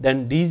below,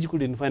 then D is equal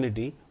to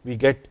infinity, we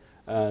get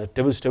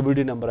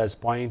stability number as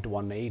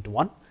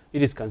 0.181,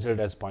 it is considered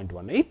as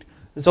 0.18.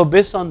 So,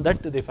 based on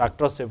that, the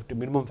factor of safety,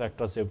 minimum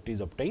factor of safety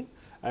is obtained,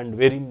 and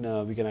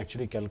wherein we can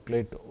actually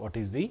calculate what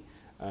is the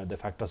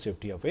factor of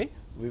safety of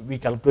we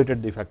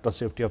calculated the factor of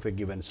safety of a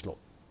given slope.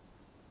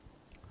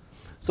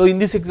 So, in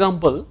this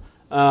example,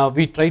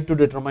 we tried to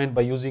determine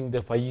by using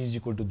the phi is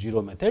equal to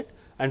 0 method,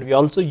 and we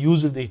also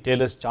used the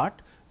Taylor's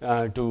chart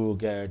to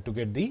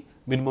get the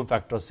minimum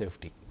factor of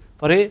safety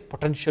for a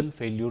potential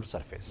failure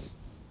surface.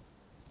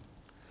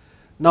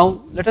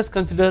 Now, let us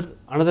consider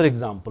another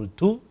example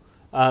too,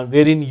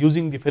 wherein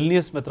using the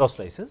Fellenius method of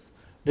slices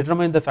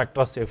determine the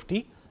factor of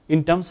safety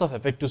in terms of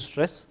effective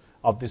stress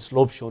of the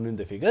slope shown in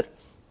the figure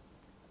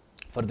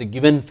for the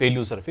given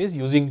failure surface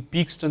using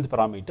peak strength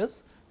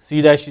parameters.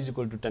 C dash is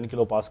equal to 10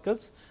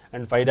 kilopascals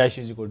and phi dash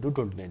is equal to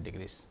 29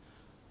 degrees.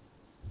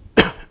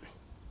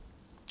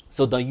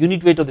 So, the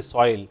unit weight of the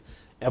soil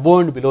above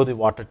and below the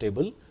water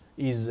table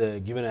is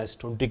given as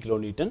 20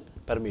 kilonewton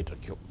per meter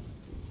cube.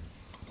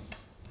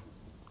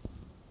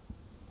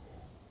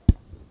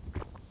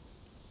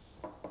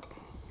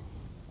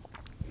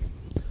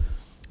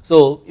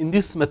 So, in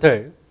this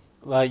method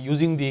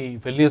using the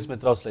Fellenius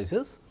method of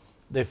slices,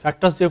 the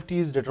factor of safety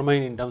is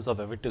determined in terms of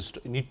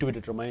effective need to be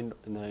determined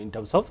in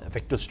terms of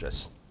effective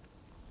stress.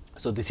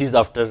 So, this is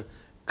after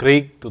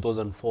Craig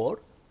 2004.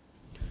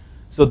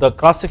 So, the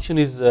cross section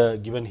is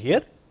given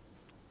here,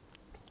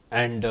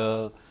 and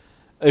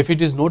if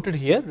it is noted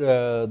here,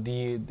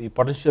 the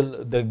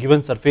potential, the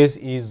given surface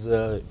is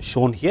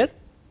shown here,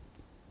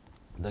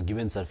 the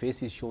given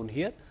surface is shown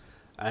here,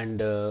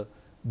 and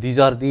these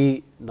are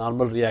the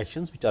normal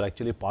reactions which are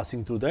actually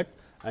passing through that,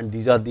 and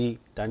these are the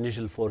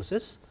tangential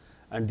forces,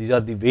 and these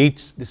are the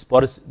weights, this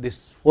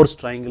force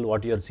triangle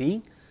what you are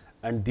seeing,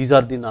 and these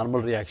are the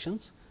normal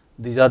reactions,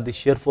 these are the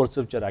shear forces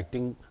which are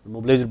acting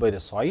mobilized by the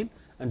soil,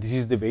 and this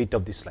is the weight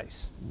of the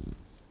slice.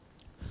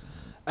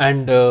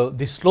 And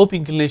the slope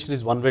inclination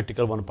is 1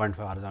 vertical, 1.5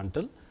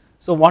 horizontal.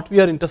 So, what we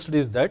are interested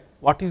is that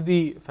what is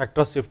the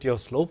factor of safety of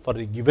slope for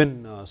a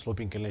given slope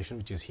inclination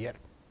which is here.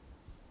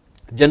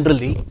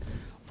 Generally,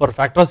 for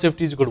factor of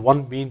safety is equal to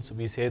 1 means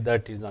we say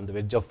that it is on the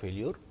edge of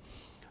failure,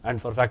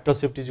 and for factor of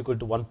safety is equal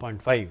to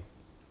 1.5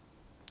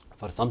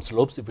 for some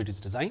slopes if it is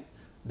designed,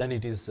 then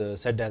it is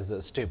said as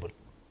stable.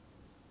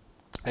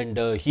 And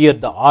here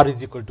the R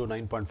is equal to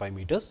 9.5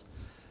 meters,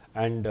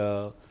 and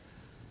the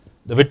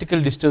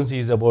vertical distance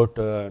is about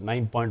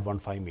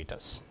 9.15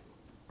 meters.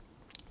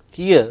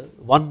 Here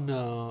one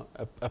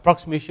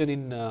approximation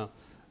in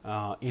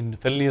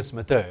Fellenius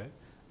method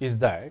is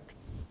that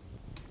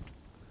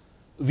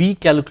we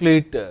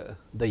calculate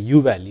the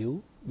U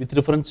value with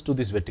reference to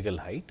this vertical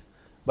height,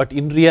 but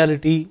in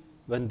reality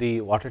when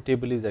the water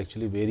table is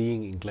actually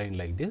varying inclined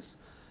like this,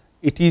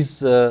 it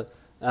is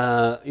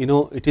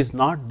it is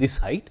not this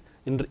height.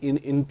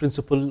 In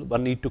principle,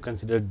 one need to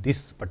consider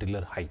this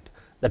particular height.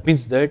 That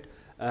means that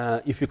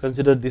if you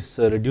consider this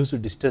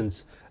reduced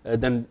distance,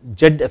 then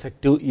Z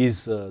effective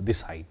is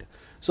this height.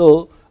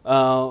 So,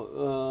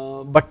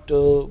 but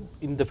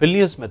in the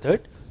Fellenius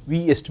method,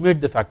 we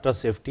estimate the factor of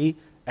safety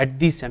at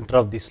the center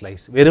of the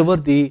slice, wherever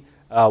the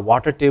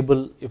water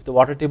table, if the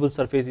water table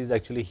surface is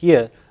actually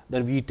here,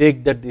 then we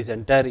take that this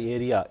entire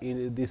area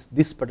in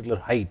this particular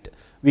height,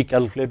 we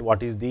calculate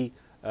what is the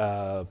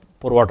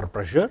pore water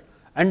pressure,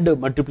 and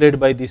multiplied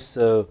by this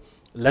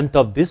length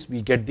of this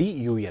we get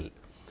the UL.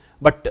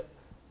 But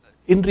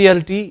in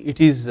reality it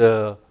is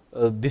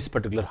this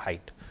particular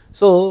height.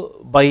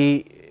 So,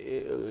 by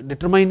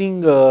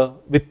determining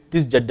with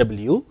this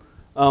ZW,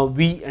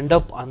 we end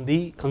up on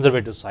the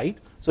conservative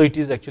side. So, it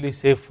is actually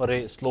safe for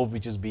a slope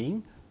which is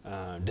being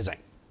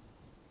designed.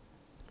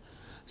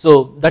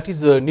 So, that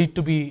is need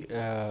to be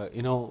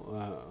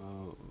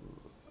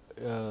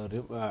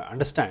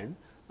understand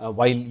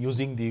while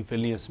using the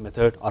Fellenius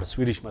method or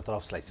Swedish method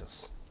of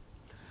slices.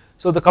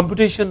 So, the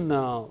computation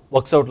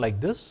works out like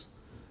this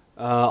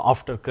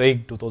after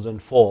Craig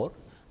 2004,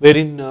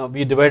 wherein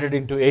we divided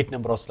into 8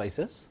 number of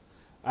slices,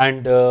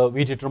 and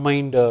we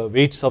determined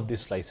weights of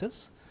these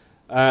slices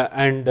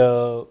and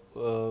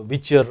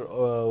which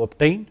are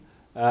obtained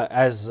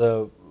as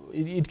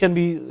it can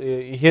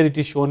be here it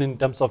is shown in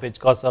terms of H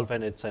cos alpha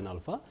and H sin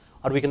alpha,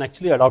 or we can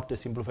actually adopt a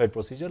simplified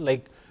procedure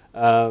like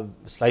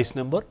slice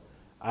number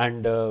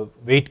and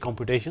weight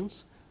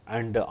computations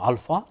and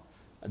alpha,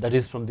 that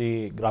is from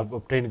the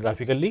obtained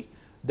graphically,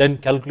 then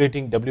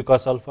calculating W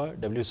cos alpha,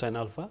 W sin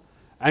alpha,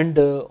 and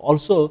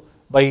also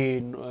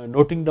by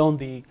noting down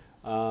the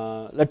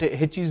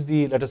H is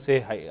the, let us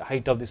say,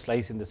 height of the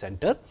slice in the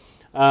center,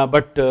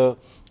 but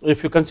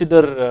if you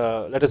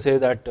consider let us say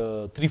that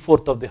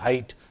 3/4 of the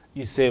height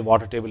is, say,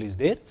 water table is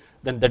there,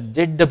 then that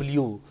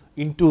ZW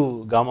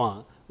into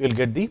gamma will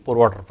get the pore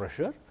water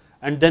pressure,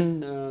 and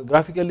then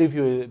graphically if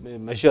you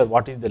measure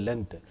what is the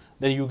length,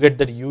 then you get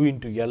that U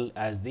into L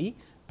as the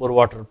pore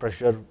water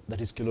pressure,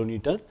 that is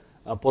kilonewton,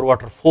 pore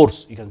water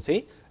force you can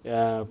say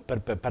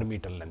per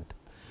meter length.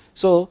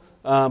 So,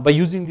 by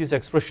using this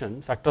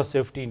expression factor of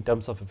safety in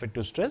terms of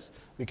effective stress,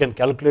 we can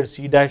calculate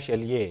C dash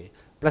LA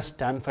plus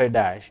tan phi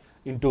dash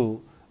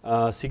into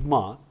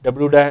sigma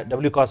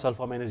W cos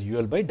alpha minus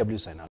UL by W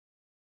sin alpha.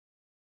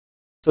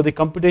 So, the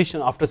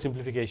computation after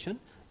simplification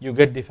you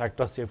get the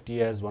factor of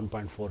safety as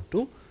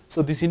 1.42.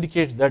 So, this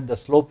indicates that the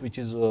slope which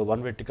is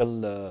one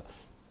vertical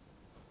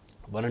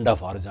 1.5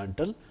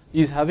 horizontal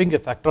is having a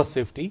factor of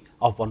safety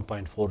of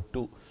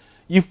 1.42.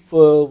 If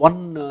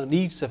one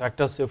needs a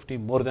factor of safety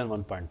more than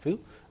 1.5,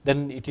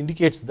 then it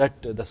indicates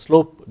that the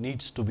slope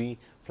needs to be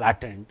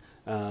flattened.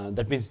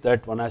 That means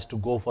that one has to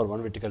go for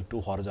 1 vertical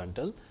 2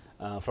 horizontal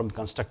from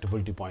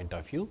constructability point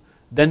of view.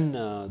 Then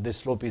the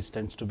slope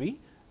tends to be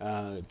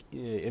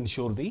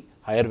ensure the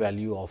higher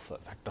value of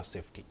factor of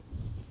safety.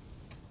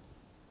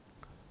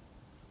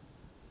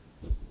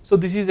 So,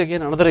 this is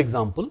again another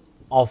example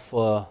of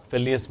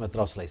Fellier's method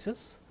of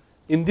slices.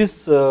 In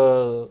this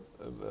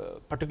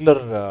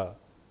particular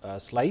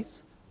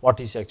slice, what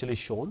is actually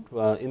shown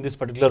in this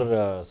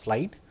particular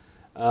slide,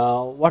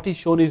 what is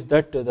shown is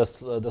that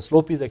the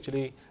slope is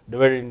actually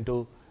divided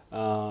into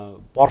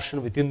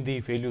portion within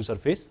the failure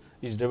surface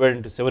is divided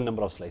into 7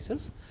 number of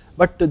slices,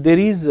 but there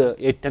is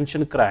a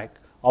tension crack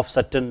of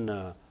certain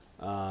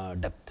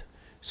depth.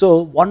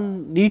 So,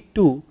 one need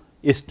to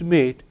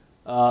estimate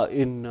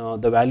in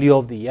the value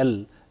of the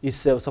L is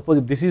suppose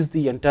if this is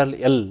the entire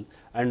L,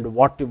 and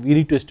what we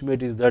need to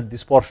estimate is that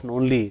this portion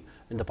only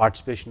in the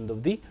participation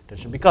of the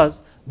tension,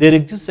 because there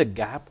exists a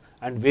gap,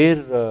 and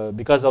where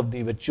because of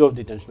the virtue of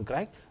the tension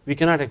crack we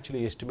cannot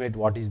actually estimate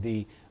what is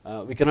the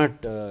we cannot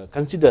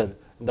consider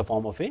in the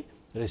form of a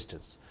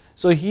resistance.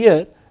 So,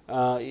 here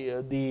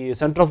the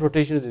center of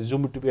rotation is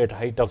assumed to be at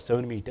height of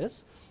 7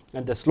 meters,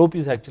 and the slope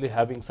is actually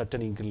having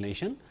certain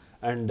inclination,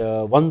 and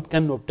one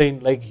can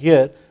obtain, like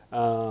here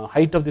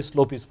height of the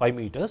slope is 5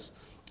 meters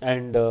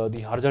and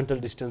the horizontal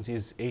distance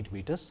is 8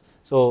 meters.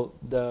 So,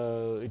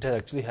 it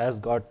actually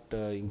has got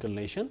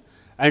inclination,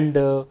 and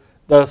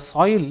the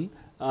soil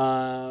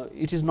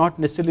it is not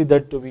necessarily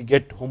that we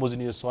get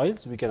homogeneous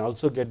soils, we can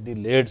also get the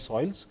layered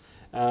soils.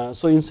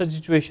 So, in such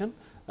situation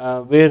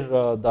where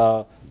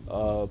the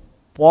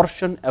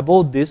portion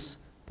above this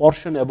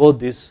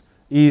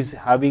is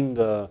having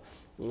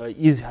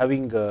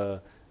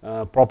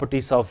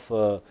properties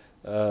of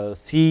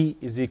C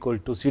is equal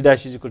to C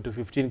dash is equal to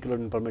 15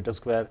 kilonewton per meter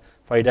square,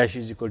 phi dash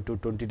is equal to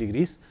 20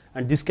 degrees,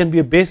 and this can be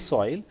a base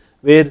soil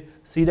where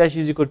C dash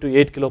is equal to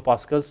 8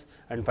 kilopascals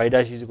and phi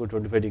dash is equal to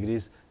 25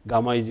 degrees,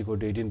 gamma is equal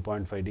to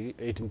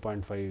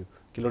 18.5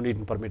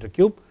 kilonewton per meter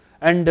cube,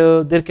 and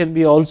there can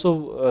be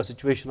also a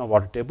situation of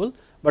water table,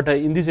 but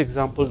in this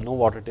example no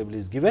water table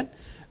is given.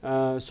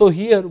 So,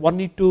 here one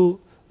need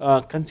to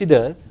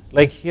consider,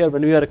 like here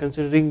when we are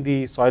considering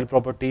the soil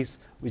properties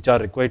which are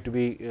required to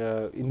be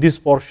in this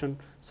portion,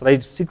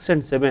 slides 6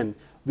 and 7,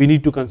 we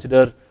need to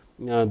consider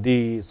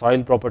the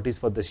soil properties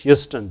for the shear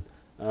strength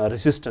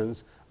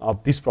resistance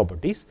of these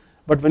properties,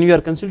 but when we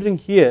are considering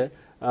here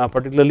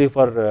particularly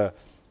for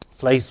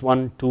slice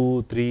 1,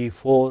 2, 3,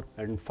 4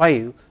 and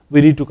 5,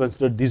 we need to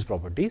consider these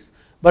properties,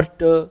 but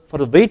for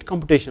the weight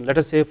computation, let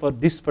us say for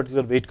this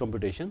particular weight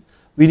computation,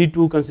 we need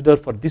to consider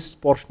for this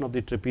portion of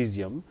the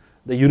trapezium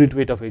the unit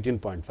weight of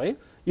 18.5.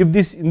 If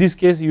this, in this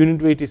case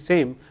unit weight is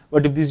same,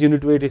 but if this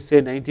unit weight is say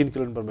 19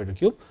 kilonewton per meter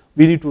cube,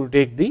 we need to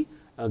take the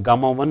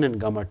gamma 1 and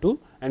gamma 2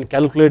 and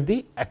calculate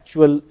the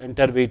actual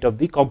entire weight of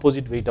the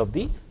composite weight of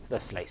the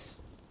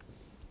slice.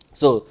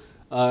 So,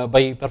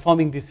 by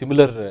performing the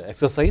similar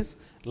exercise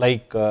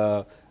like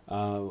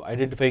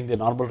identifying the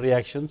normal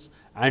reactions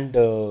and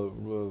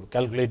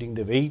calculating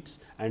the weights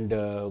and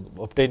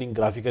obtaining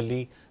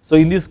graphically. So,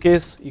 in this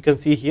case you can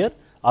see here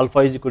alpha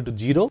is equal to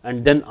 0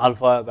 and then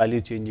alpha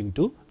value changing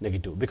to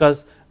negative,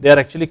 because they are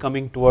actually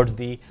coming towards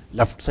the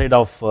left side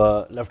of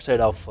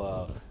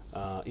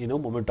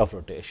moment of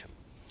rotation.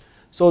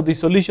 So, the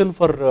solution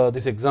for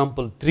this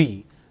example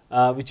 3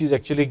 which is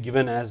actually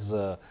given as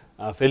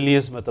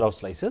Fellier's method of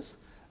slices,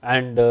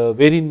 and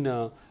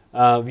wherein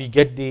we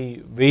get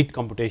the weight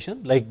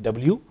computation like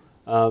W,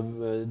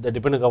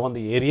 depending upon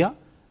the area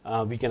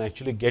we can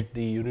actually get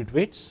the unit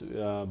weights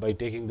by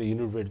taking the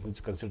unit weights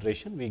into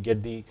consideration. We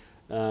get the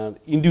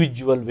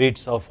individual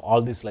weights of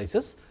all the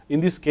slices. In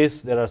this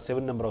case there are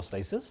 7 number of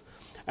slices,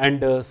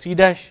 and C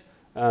dash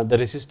the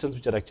resistance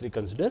which are actually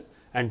considered,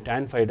 and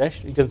tan phi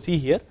dash you can see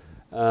here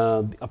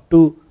up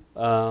to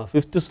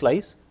 5th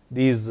slice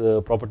these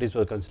properties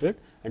were considered,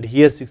 and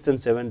here 6th and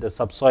 7th the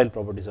subsoil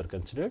properties are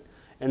considered,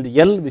 and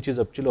the L which is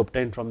actually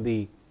obtained from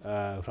the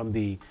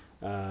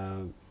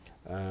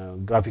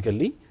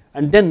graphically,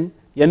 and then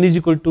N is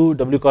equal to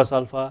W cos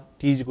alpha,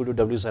 T is equal to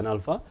W sin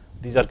alpha.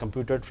 These are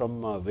computed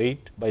from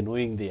weight by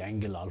knowing the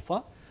angle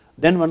alpha.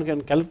 Then one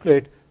can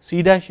calculate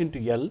C dash into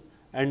L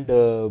and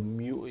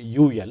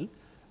UL,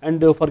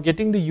 and for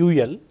getting the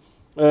UL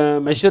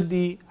measure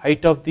the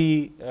height of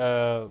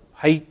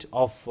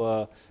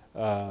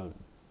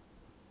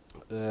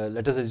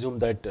let us assume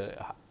that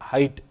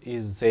height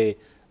is say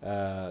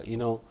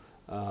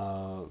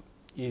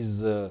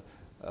is the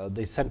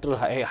central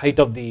height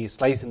of the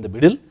slice in the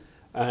middle,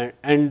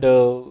 and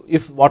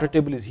if water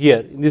table is here,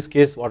 in this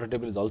case water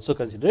table is also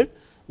considered,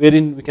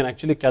 wherein we can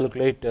actually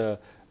calculate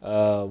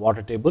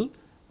water table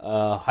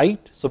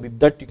height. So with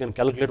that you can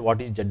calculate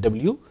what is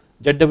ZW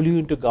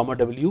into gamma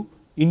W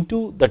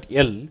into that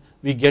L,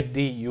 we get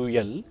the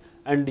UL,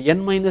 and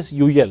N minus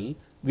UL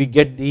we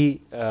get the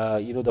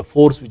the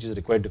force which is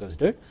required to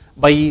consider.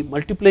 By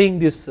multiplying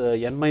this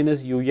N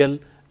minus UL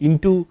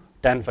into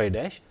tan phi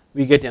dash,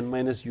 we get N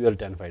minus UL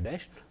tan phi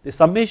dash. The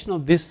summation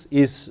of this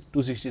is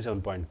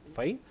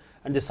 267.5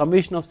 and the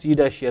summation of C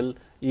dash L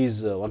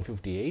is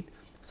 158,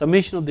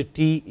 summation of the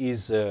T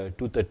is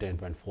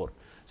 239.4.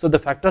 So the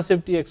factor of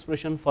safety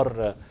expression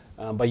for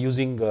by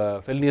using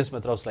Fellnier's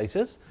method of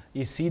slices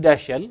is C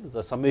dash L,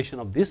 the summation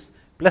of this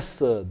plus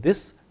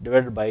this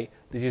divided by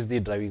this is the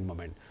driving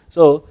moment.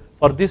 So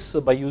for this,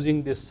 by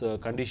using this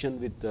condition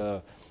with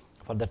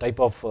for the type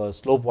of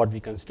slope what we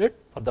considered,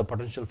 for the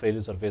potential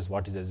failure surface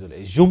what is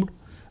assumed,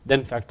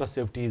 then factor of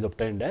safety is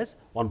obtained as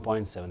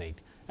 1.78.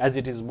 As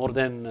it is more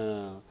than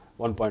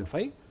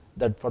 1.5,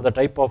 that for the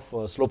type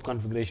of slope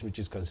configuration which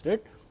is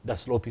considered, the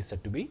slope is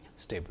said to be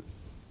stable.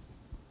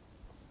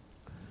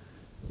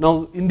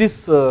 Now in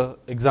this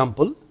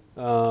example,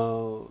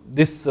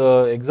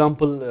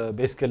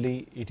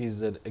 basically it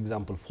is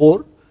example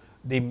 4.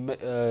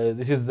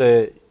 This is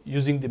the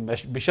using the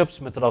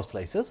Bishop's method of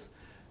slices.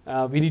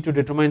 We need to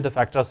determine the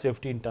factor of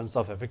safety in terms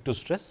of effective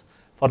stress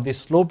for the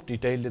slope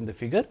detailed in the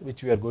figure,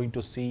 which we are going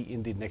to see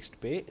in the next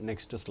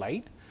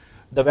slide.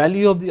 The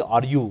value of the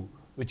RU,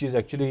 which is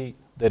actually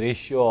the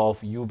ratio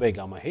of U by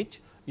gamma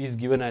H, is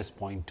given as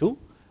 0.2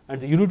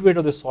 and the unit weight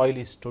of the soil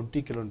is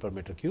 20 kilonewton per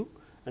meter cube,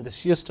 and the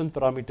shear strength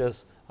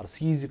parameters are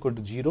C is equal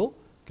to 0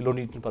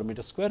 kilonewton per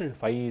meter square and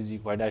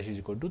phi dash is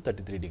equal to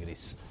 33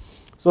 degrees.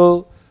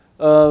 So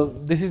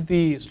this is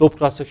the slope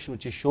cross section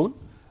which is shown,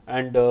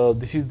 and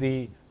this is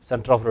the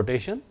center of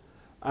rotation,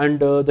 and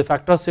the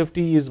factor of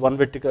safety is one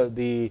vertical,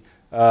 the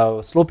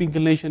slope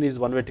inclination is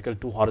one vertical,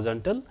 two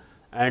horizontal,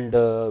 and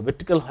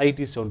vertical height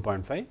is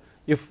 7.5.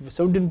 If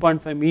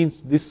 17.5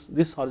 means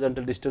this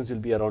horizontal distance will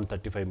be around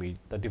 35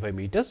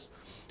 meters,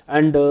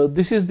 and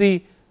this is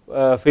the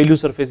failure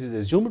surface is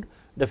assumed.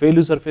 The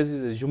failure surface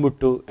is assumed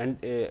to, and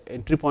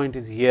entry point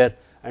is here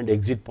and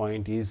exit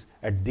point is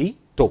at the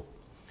toe,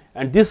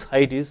 and this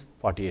height is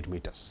 48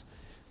 meters.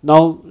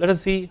 Now let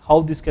us see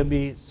how this can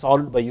be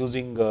solved by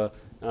using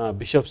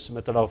Bishop's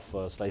method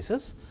of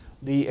slices.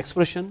 The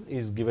expression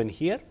is given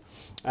here,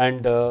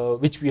 and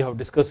which we have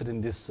discussed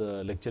in this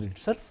lecture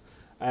itself,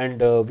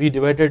 and we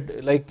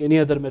divided like any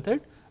other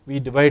method, we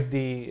divide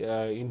the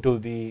into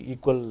the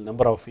equal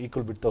number of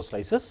equal width of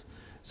slices.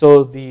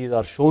 So these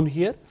are shown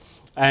here,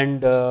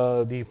 and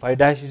the phi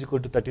dash is equal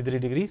to 33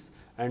 degrees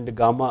and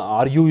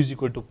gamma RU is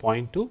equal to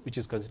 0.2, which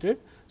is considered.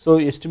 So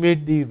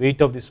estimate the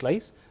weight of the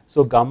slice.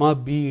 So gamma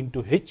B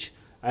into H,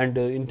 and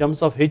in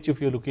terms of H,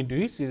 if you look into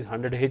it, is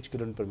 100 H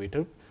kilonewton per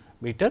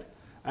meter,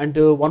 and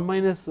 1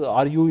 minus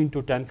RU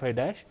into tan phi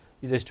dash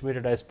is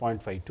estimated as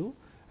 0.52.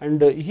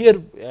 And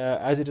here,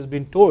 as it has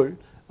been told,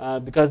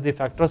 because the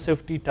factor of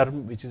safety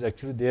term which is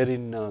actually there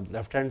in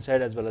left hand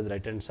side as well as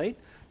right hand side,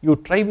 you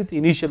try with the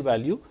initial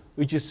value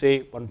which is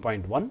say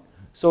 1.1.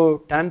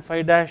 So tan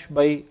phi dash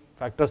by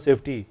factor of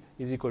safety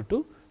is equal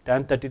to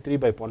tan 33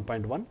 by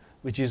 1.1,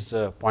 which is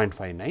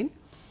 0.59.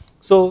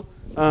 So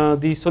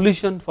the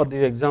solution for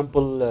the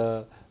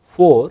example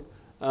 4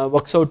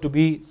 works out to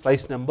be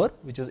slice number,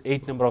 which is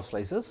 8 number of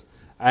slices,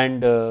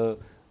 and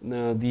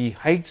the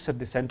heights at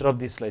the center of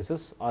these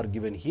slices are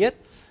given here,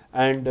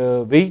 and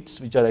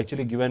weights which are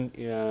actually given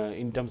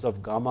in terms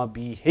of gamma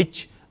B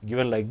H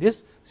given like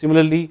this.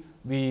 Similarly,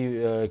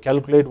 we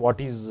calculate what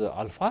is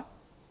alpha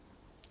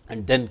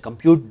and then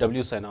compute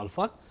W sin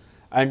alpha,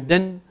 and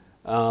then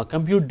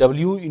compute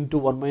W into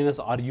 1 minus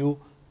RU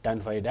tan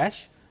phi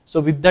dash. So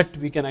with that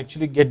we can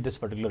actually get this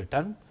particular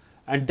term,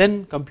 and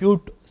then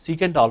compute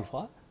secant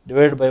alpha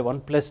divided by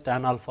 1 plus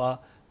tan alpha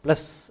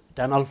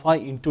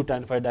into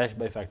tan phi dash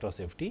by factor of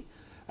safety,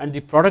 and the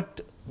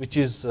product which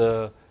is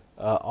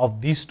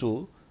of these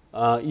two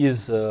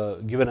is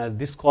given as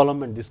this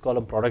column, and this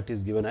column product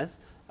is given as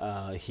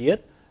here,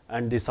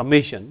 and the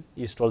summation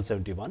is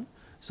 1271.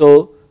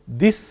 So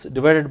this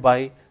divided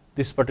by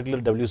this particular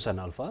W sin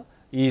alpha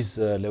is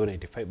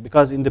 1185,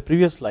 because in the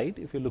previous slide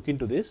if you look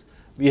into this,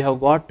 we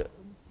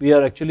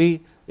are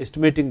actually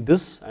estimating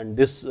this and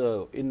this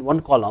in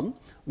one column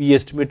we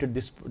estimated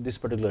this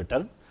particular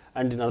term,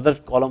 and in another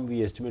column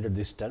we estimated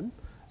this term,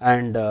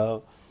 and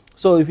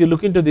so if you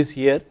look into this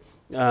here,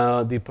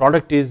 the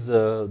product is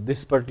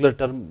this particular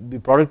term, the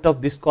product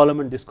of this column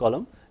and this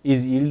column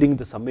is yielding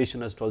the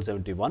summation as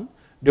 1271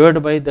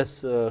 divided by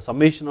this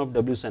summation of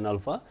W sin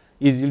alpha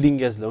is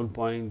yielding as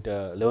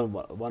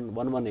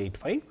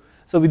 11.1185.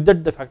 So with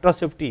that the factor of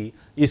safety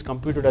is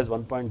computed as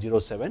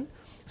 1.07.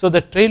 So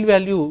the trail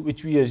value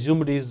which we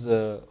assumed is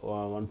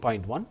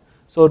 1.1.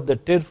 So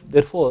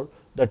therefore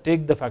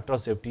the factor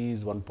of safety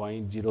is 1.07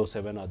 or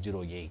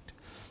 0.8.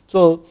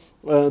 So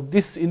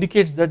this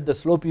indicates that the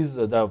slope is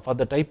for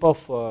the type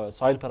of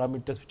soil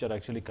parameters which are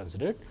actually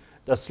considered,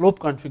 the slope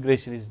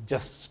configuration is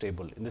just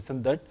stable, in the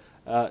sense that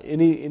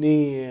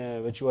any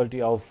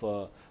eventuality of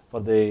for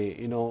the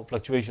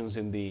fluctuations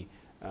in the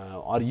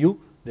RU,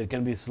 there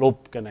can be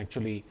slope can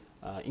actually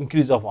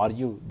increase of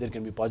RU, there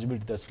can be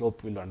possibility that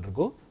slope will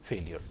undergo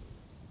failure.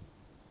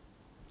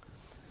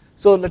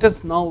 So let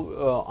us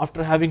now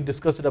after having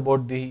discussed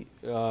about the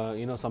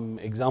some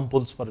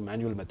examples for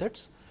manual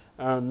methods,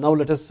 now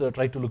let us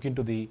try to look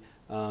into the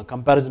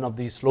comparison of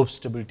the slope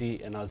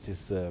stability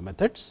analysis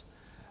methods.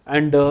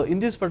 And in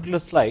this particular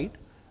slide,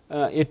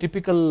 a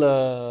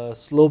typical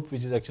slope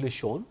which is actually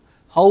shown,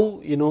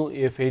 how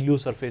a failure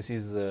surface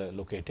is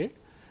located.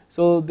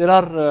 So there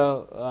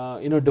are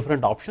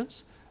different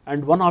options,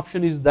 and one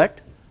option is that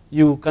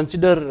you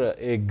consider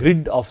a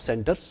grid of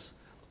centers.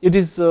 It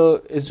is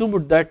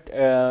assumed that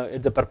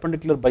at the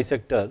perpendicular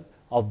bisector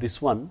of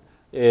this one,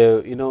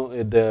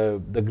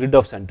 the grid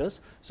of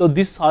centers. So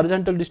this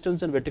horizontal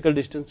distance and vertical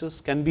distances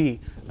can be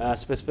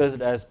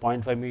specified as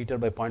 0.5 meter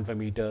by 0.5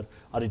 meter,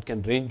 or it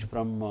can range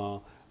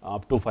from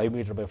up to 5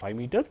 meter by 5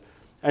 meter,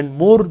 and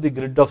more the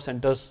grid of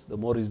centers, the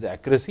more is the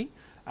accuracy.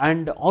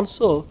 And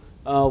also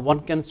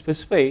one can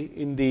specify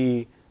in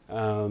the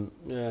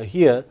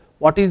here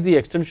what is the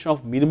extension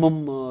of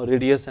minimum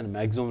radius and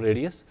maximum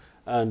radius,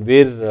 and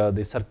where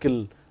the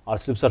circle or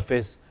slip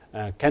surface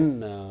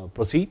can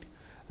proceed.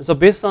 So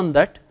based on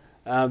that,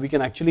 we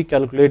can actually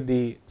calculate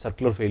the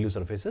circular failure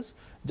surfaces.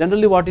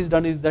 Generally what is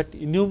done is that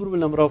innumerable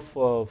number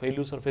of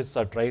failure surfaces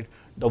are tried,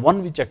 the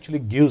one which actually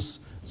gives.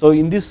 So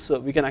in this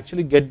we can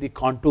actually get the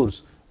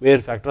contours where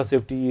factor of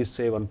safety is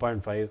say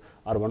 1.5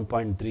 or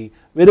 1.3,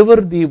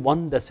 wherever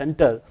the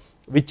center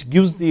which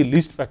gives the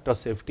least factor of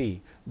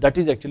safety, that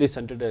is actually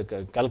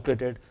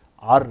calculated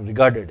or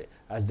regarded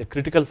as the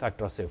critical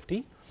factor of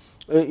safety.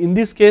 In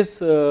this case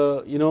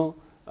the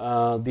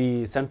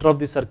center of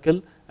the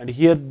circle, and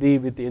here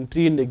with the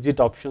entry and exit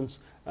options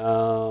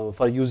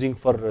for using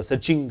for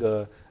searching.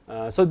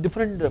 So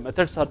different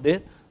methods are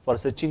there for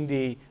searching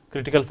the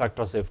critical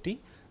factor of safety.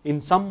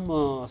 In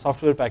some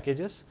software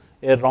packages,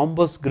 a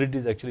rhombus grid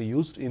is actually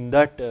used. In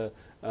that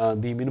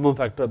the minimum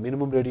factor,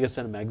 minimum radius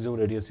and maximum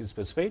radius is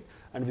specified,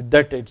 and with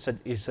that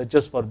it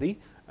searches for the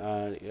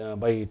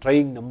by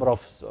trying number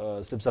of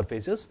slip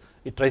surfaces,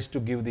 it tries to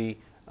give the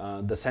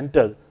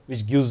center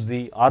which gives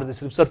the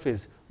slip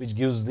surface which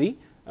gives the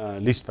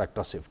least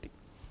factor of safety.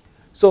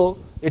 So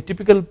a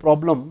typical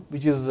problem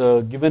which is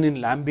given in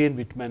Lambie and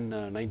Whitman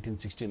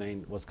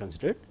 1969 was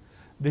considered.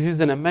 This is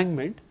an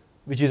embankment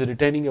which is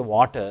retaining a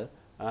water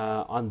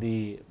on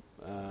the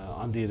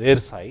rear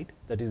side,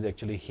 that is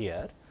actually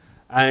here,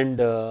 and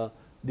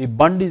the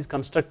bund is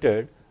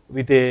constructed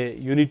with a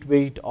unit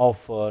weight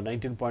of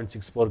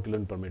 19.64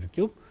 kN per meter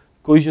cube,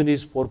 cohesion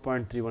is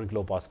 4.31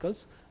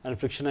 kilopascals, and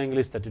friction angle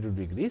is 32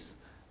 degrees,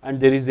 and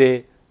there is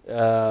a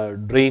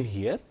drain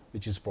here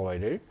which is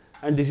provided,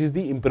 and this is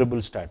the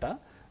impermeable strata,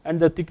 and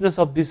the thickness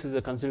of this is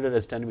considered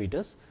as 10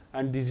 meters,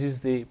 and this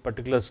is the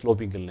particular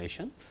slope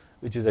inclination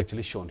which is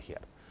actually shown here.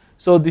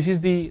 So this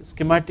is the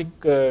schematic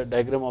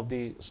diagram of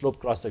the slope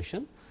cross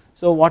section.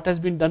 So what has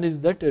been done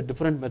is that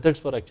different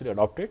methods were actually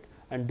adopted,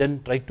 and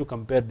then tried to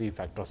compare the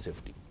factor of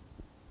safety.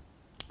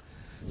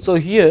 So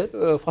here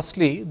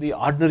firstly the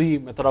ordinary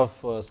method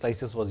of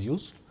slices was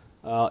used.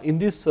 In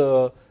this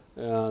the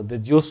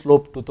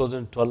GeoSlope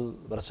 2012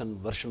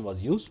 version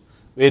was used,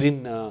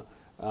 wherein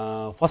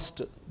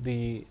first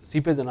the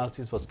seepage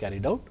analysis was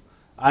carried out,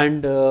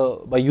 and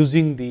by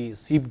using the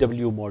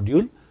CW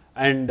module,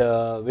 and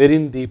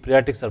wherein the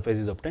phreatic surface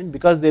is obtained,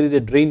 because there is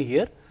a drain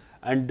here,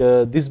 and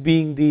this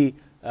being the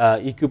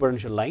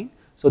equipotential line.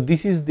 So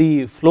this is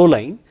the flow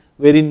line,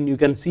 wherein you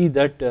can see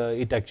that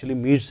it actually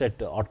meets at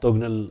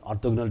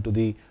orthogonal to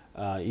the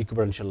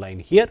equipotential line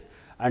here,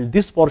 and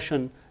this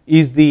portion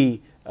is the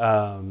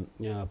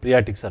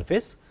phreatic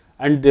surface,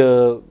 and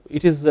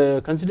it is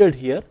considered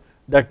here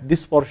that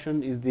this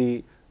portion is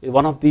the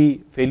one of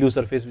the failure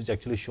surface which is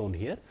actually shown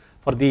here.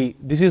 For the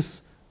this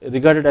is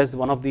regarded as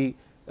one of the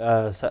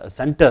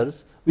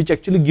centers which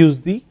actually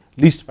gives the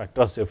least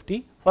factor of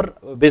safety for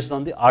based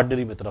on the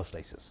ordinary method of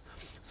slices.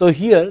 So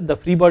here the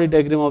free body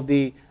diagram of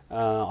the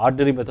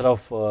ordinary method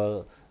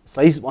of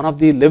slice, one of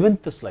the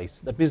 11th slice,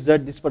 that means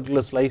that this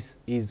particular slice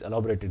is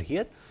elaborated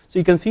here. So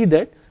you can see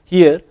that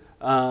here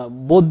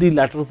both the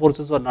lateral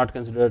forces were not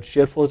considered,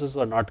 shear forces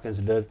were not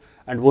considered,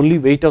 and only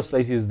weight of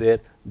slice is there,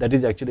 that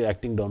is actually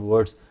acting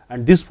downwards,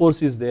 and this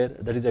force is there,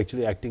 that is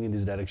actually acting in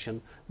this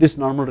direction, this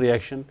normal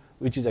reaction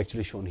which is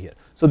actually shown here.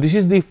 So this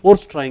is the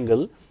force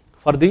triangle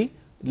for the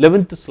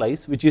 11th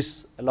slice which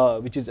is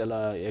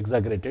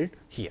exaggerated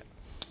here.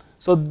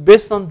 So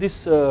based on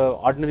this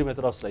ordinary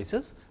method of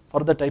slices,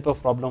 for the type of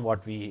problem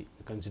what we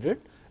considered,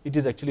 it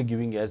is actually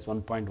giving as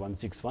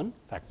 1.161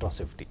 factor of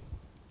safety.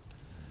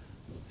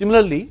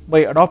 Similarly, by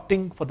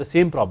adopting for the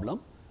same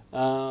problem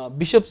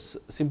Bishop's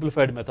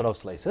simplified method of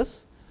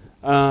slices,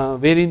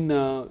 wherein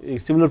a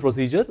similar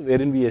procedure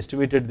wherein we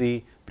estimated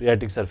the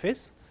phreatic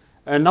surface,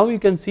 and now you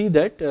can see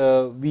that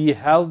we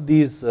have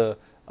these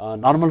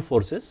normal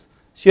forces,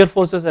 shear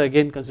forces are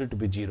again considered to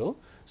be 0.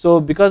 So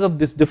because of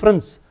this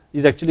difference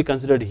is actually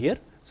considered here,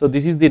 So,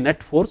 this is the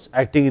net force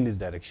acting in this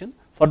direction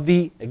for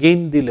the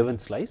again the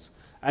 11th slice,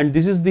 and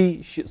this is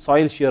the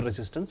soil shear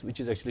resistance which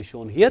is actually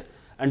shown here,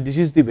 and this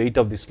is the weight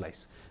of this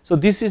slice. So,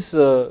 this is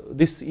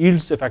this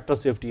yields a factor of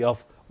safety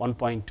of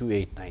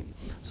 1.289.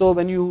 So,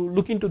 when you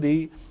look into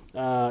the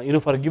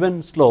for a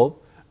given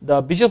slope,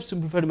 the Bishop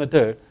simplified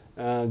method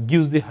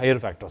gives the higher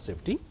factor of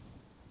safety,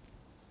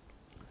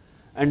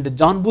 and the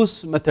John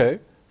Booth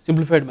method,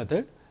 simplified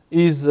method,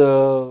 is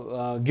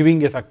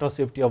giving a factor of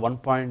safety of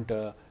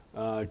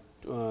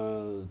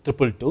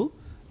 1.222,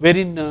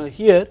 wherein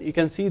here you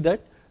can see that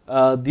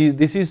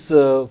this is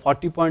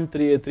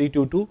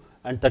 40.322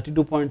 and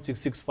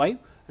 32.665,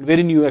 and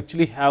wherein you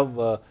actually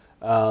have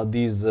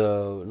these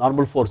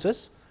normal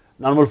forces,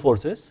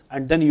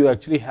 and then you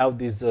actually have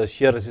this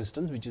shear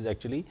resistance which is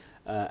actually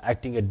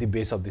acting at the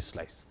base of this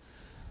slice.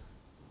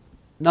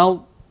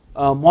 Now,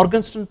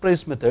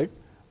 Morgenstern-Price method,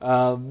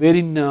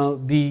 wherein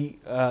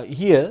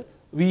here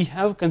we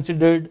have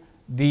considered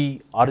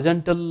the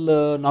horizontal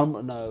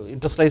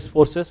interslice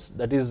forces,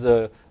 that is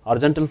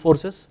horizontal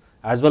forces,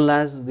 as well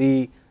as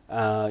the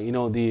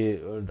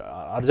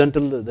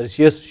horizontal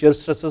shear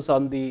stresses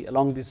on the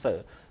along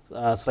the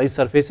slice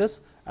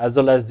surfaces, as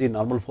well as the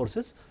normal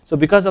forces. So,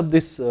 because of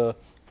this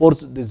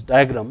force, this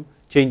diagram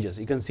changes.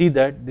 You can see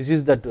that this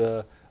is that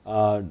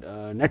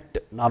net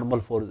normal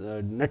force,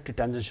 net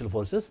tangential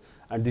forces,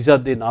 and these are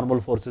the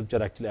normal forces which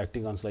are actually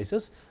acting on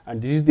slices,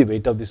 and this is the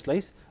weight of the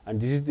slice,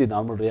 and this is the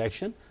normal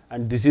reaction,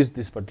 and this is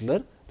this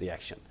particular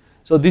reaction.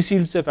 So, this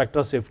yields a factor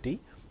of safety.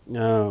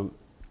 So,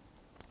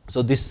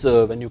 this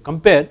when you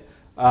compare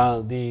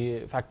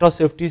the factor of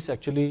safety is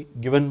actually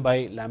given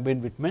by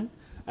Lambien-Whitman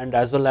and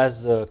as well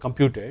as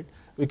computed,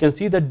 we can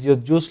see that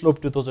Geoslope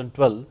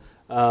 2012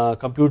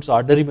 computes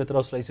ordinary method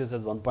of slices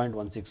as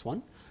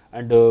 1.161,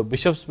 and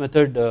Bishop's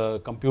method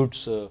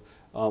computes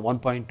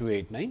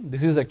 1.289.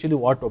 This is actually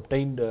what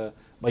obtained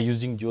by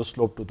using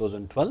Geoslope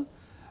 2012,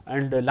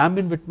 and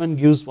Lambien-Whitman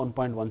gives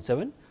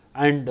 1.17,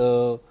 and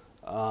the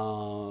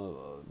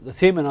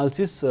same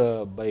analysis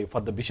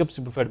for the Bishop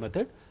simplified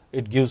method,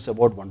 it gives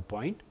about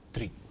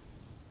 1.3.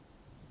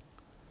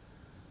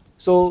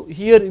 So,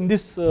 here in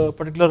this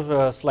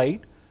particular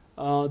slide,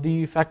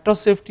 the factor of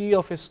safety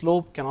of a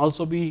slope can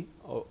also be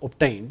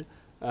obtained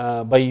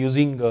by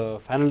using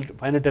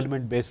finite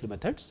element based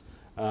methods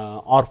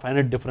or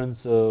finite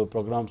difference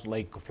programs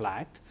like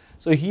FLAC.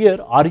 So, here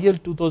REL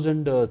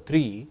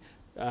 2003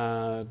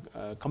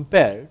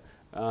 compared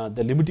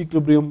the limit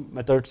equilibrium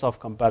methods of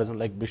comparison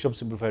like Bishop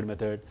simplified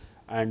method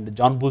and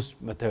John Booth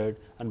method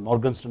and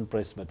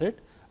Morgenstern-Price method,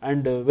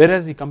 and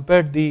whereas he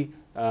compared the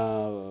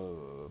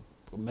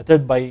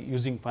method by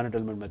using finite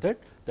element method,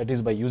 that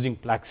is by using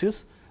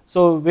Plaxis.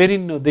 So,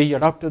 wherein they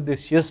adopted the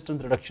shear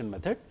strength reduction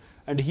method,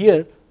 and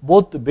here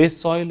both the base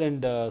soil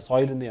and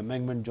soil in the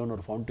embankment zone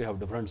are found to have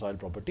different soil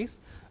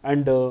properties,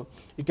 and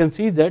you can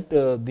see that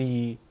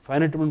the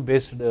finite element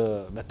based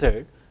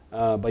method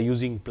by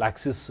using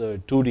Plaxis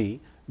 2D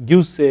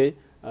gives the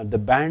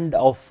band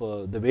of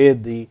the way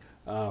the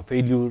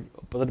failure,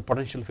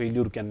 potential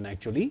failure can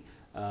actually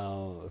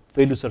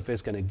failure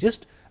surface can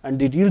exist,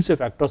 and it yields a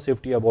factor of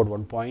safety about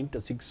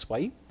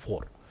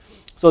 1.654.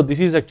 So, this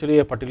is actually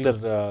a particular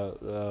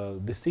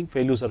this thing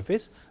failure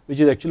surface which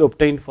is actually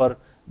obtained for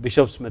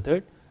Bishop's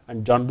method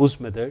and John Booth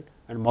method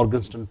and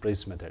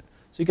Morgenstern-Price method.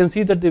 So, you can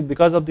see that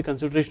because of the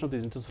consideration of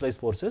these interslice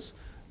forces,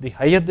 the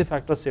higher the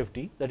factor of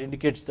safety, that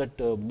indicates that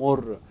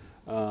more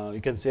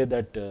you can say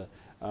that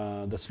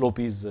the slope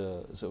is,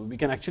 so we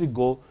can actually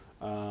go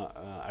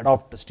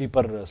adopt a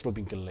steeper slope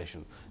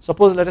inclination.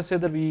 Suppose let us say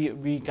that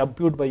we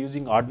compute by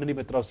using ordinary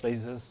method of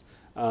slices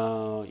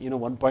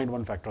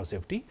 1.1 factor of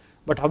safety,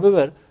 but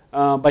however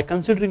by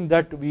considering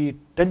that we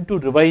tend to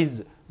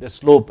revise the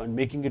slope and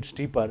making it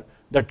steeper,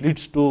 that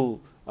leads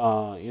to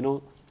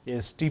a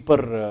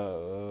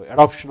steeper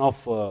adoption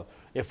of a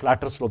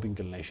flatter slope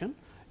inclination.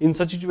 In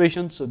such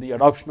situations, the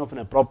adoption of an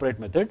appropriate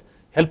method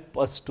help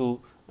us to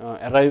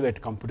arrive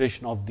at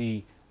computation of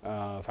the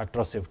factor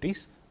of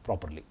safeties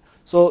properly.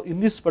 So, in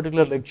this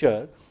particular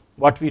lecture,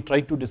 what we try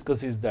to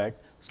discuss is that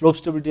slope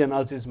stability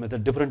analysis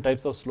method, different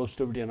types of slope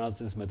stability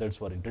analysis methods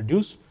were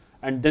introduced,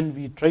 and then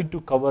we tried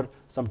to cover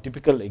some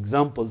typical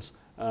examples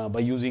by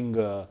using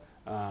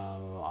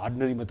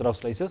ordinary method of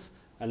slices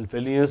and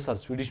Fellinius or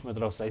Swedish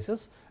method of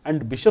slices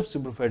and Bishop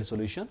simplified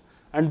solution,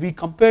 and we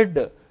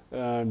compared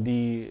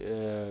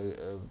the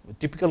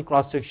typical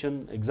cross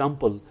section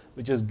example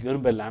which is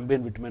given by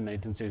Lambien-Whitman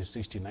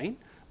 1969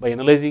 by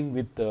analyzing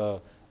with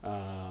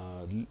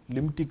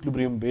limit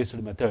equilibrium based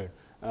method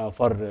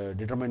for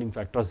determining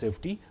factor of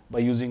safety by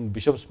using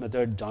Bishop's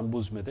method, John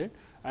Booth's method,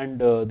 and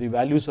the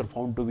values are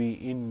found to be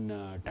in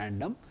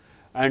tandem.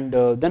 And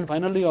then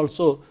finally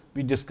also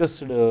we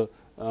discussed the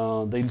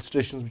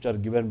illustrations which are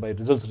given by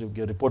results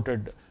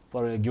reported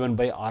for given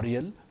by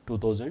REL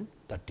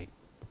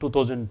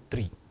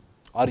 2003,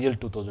 REL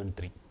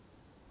 2003.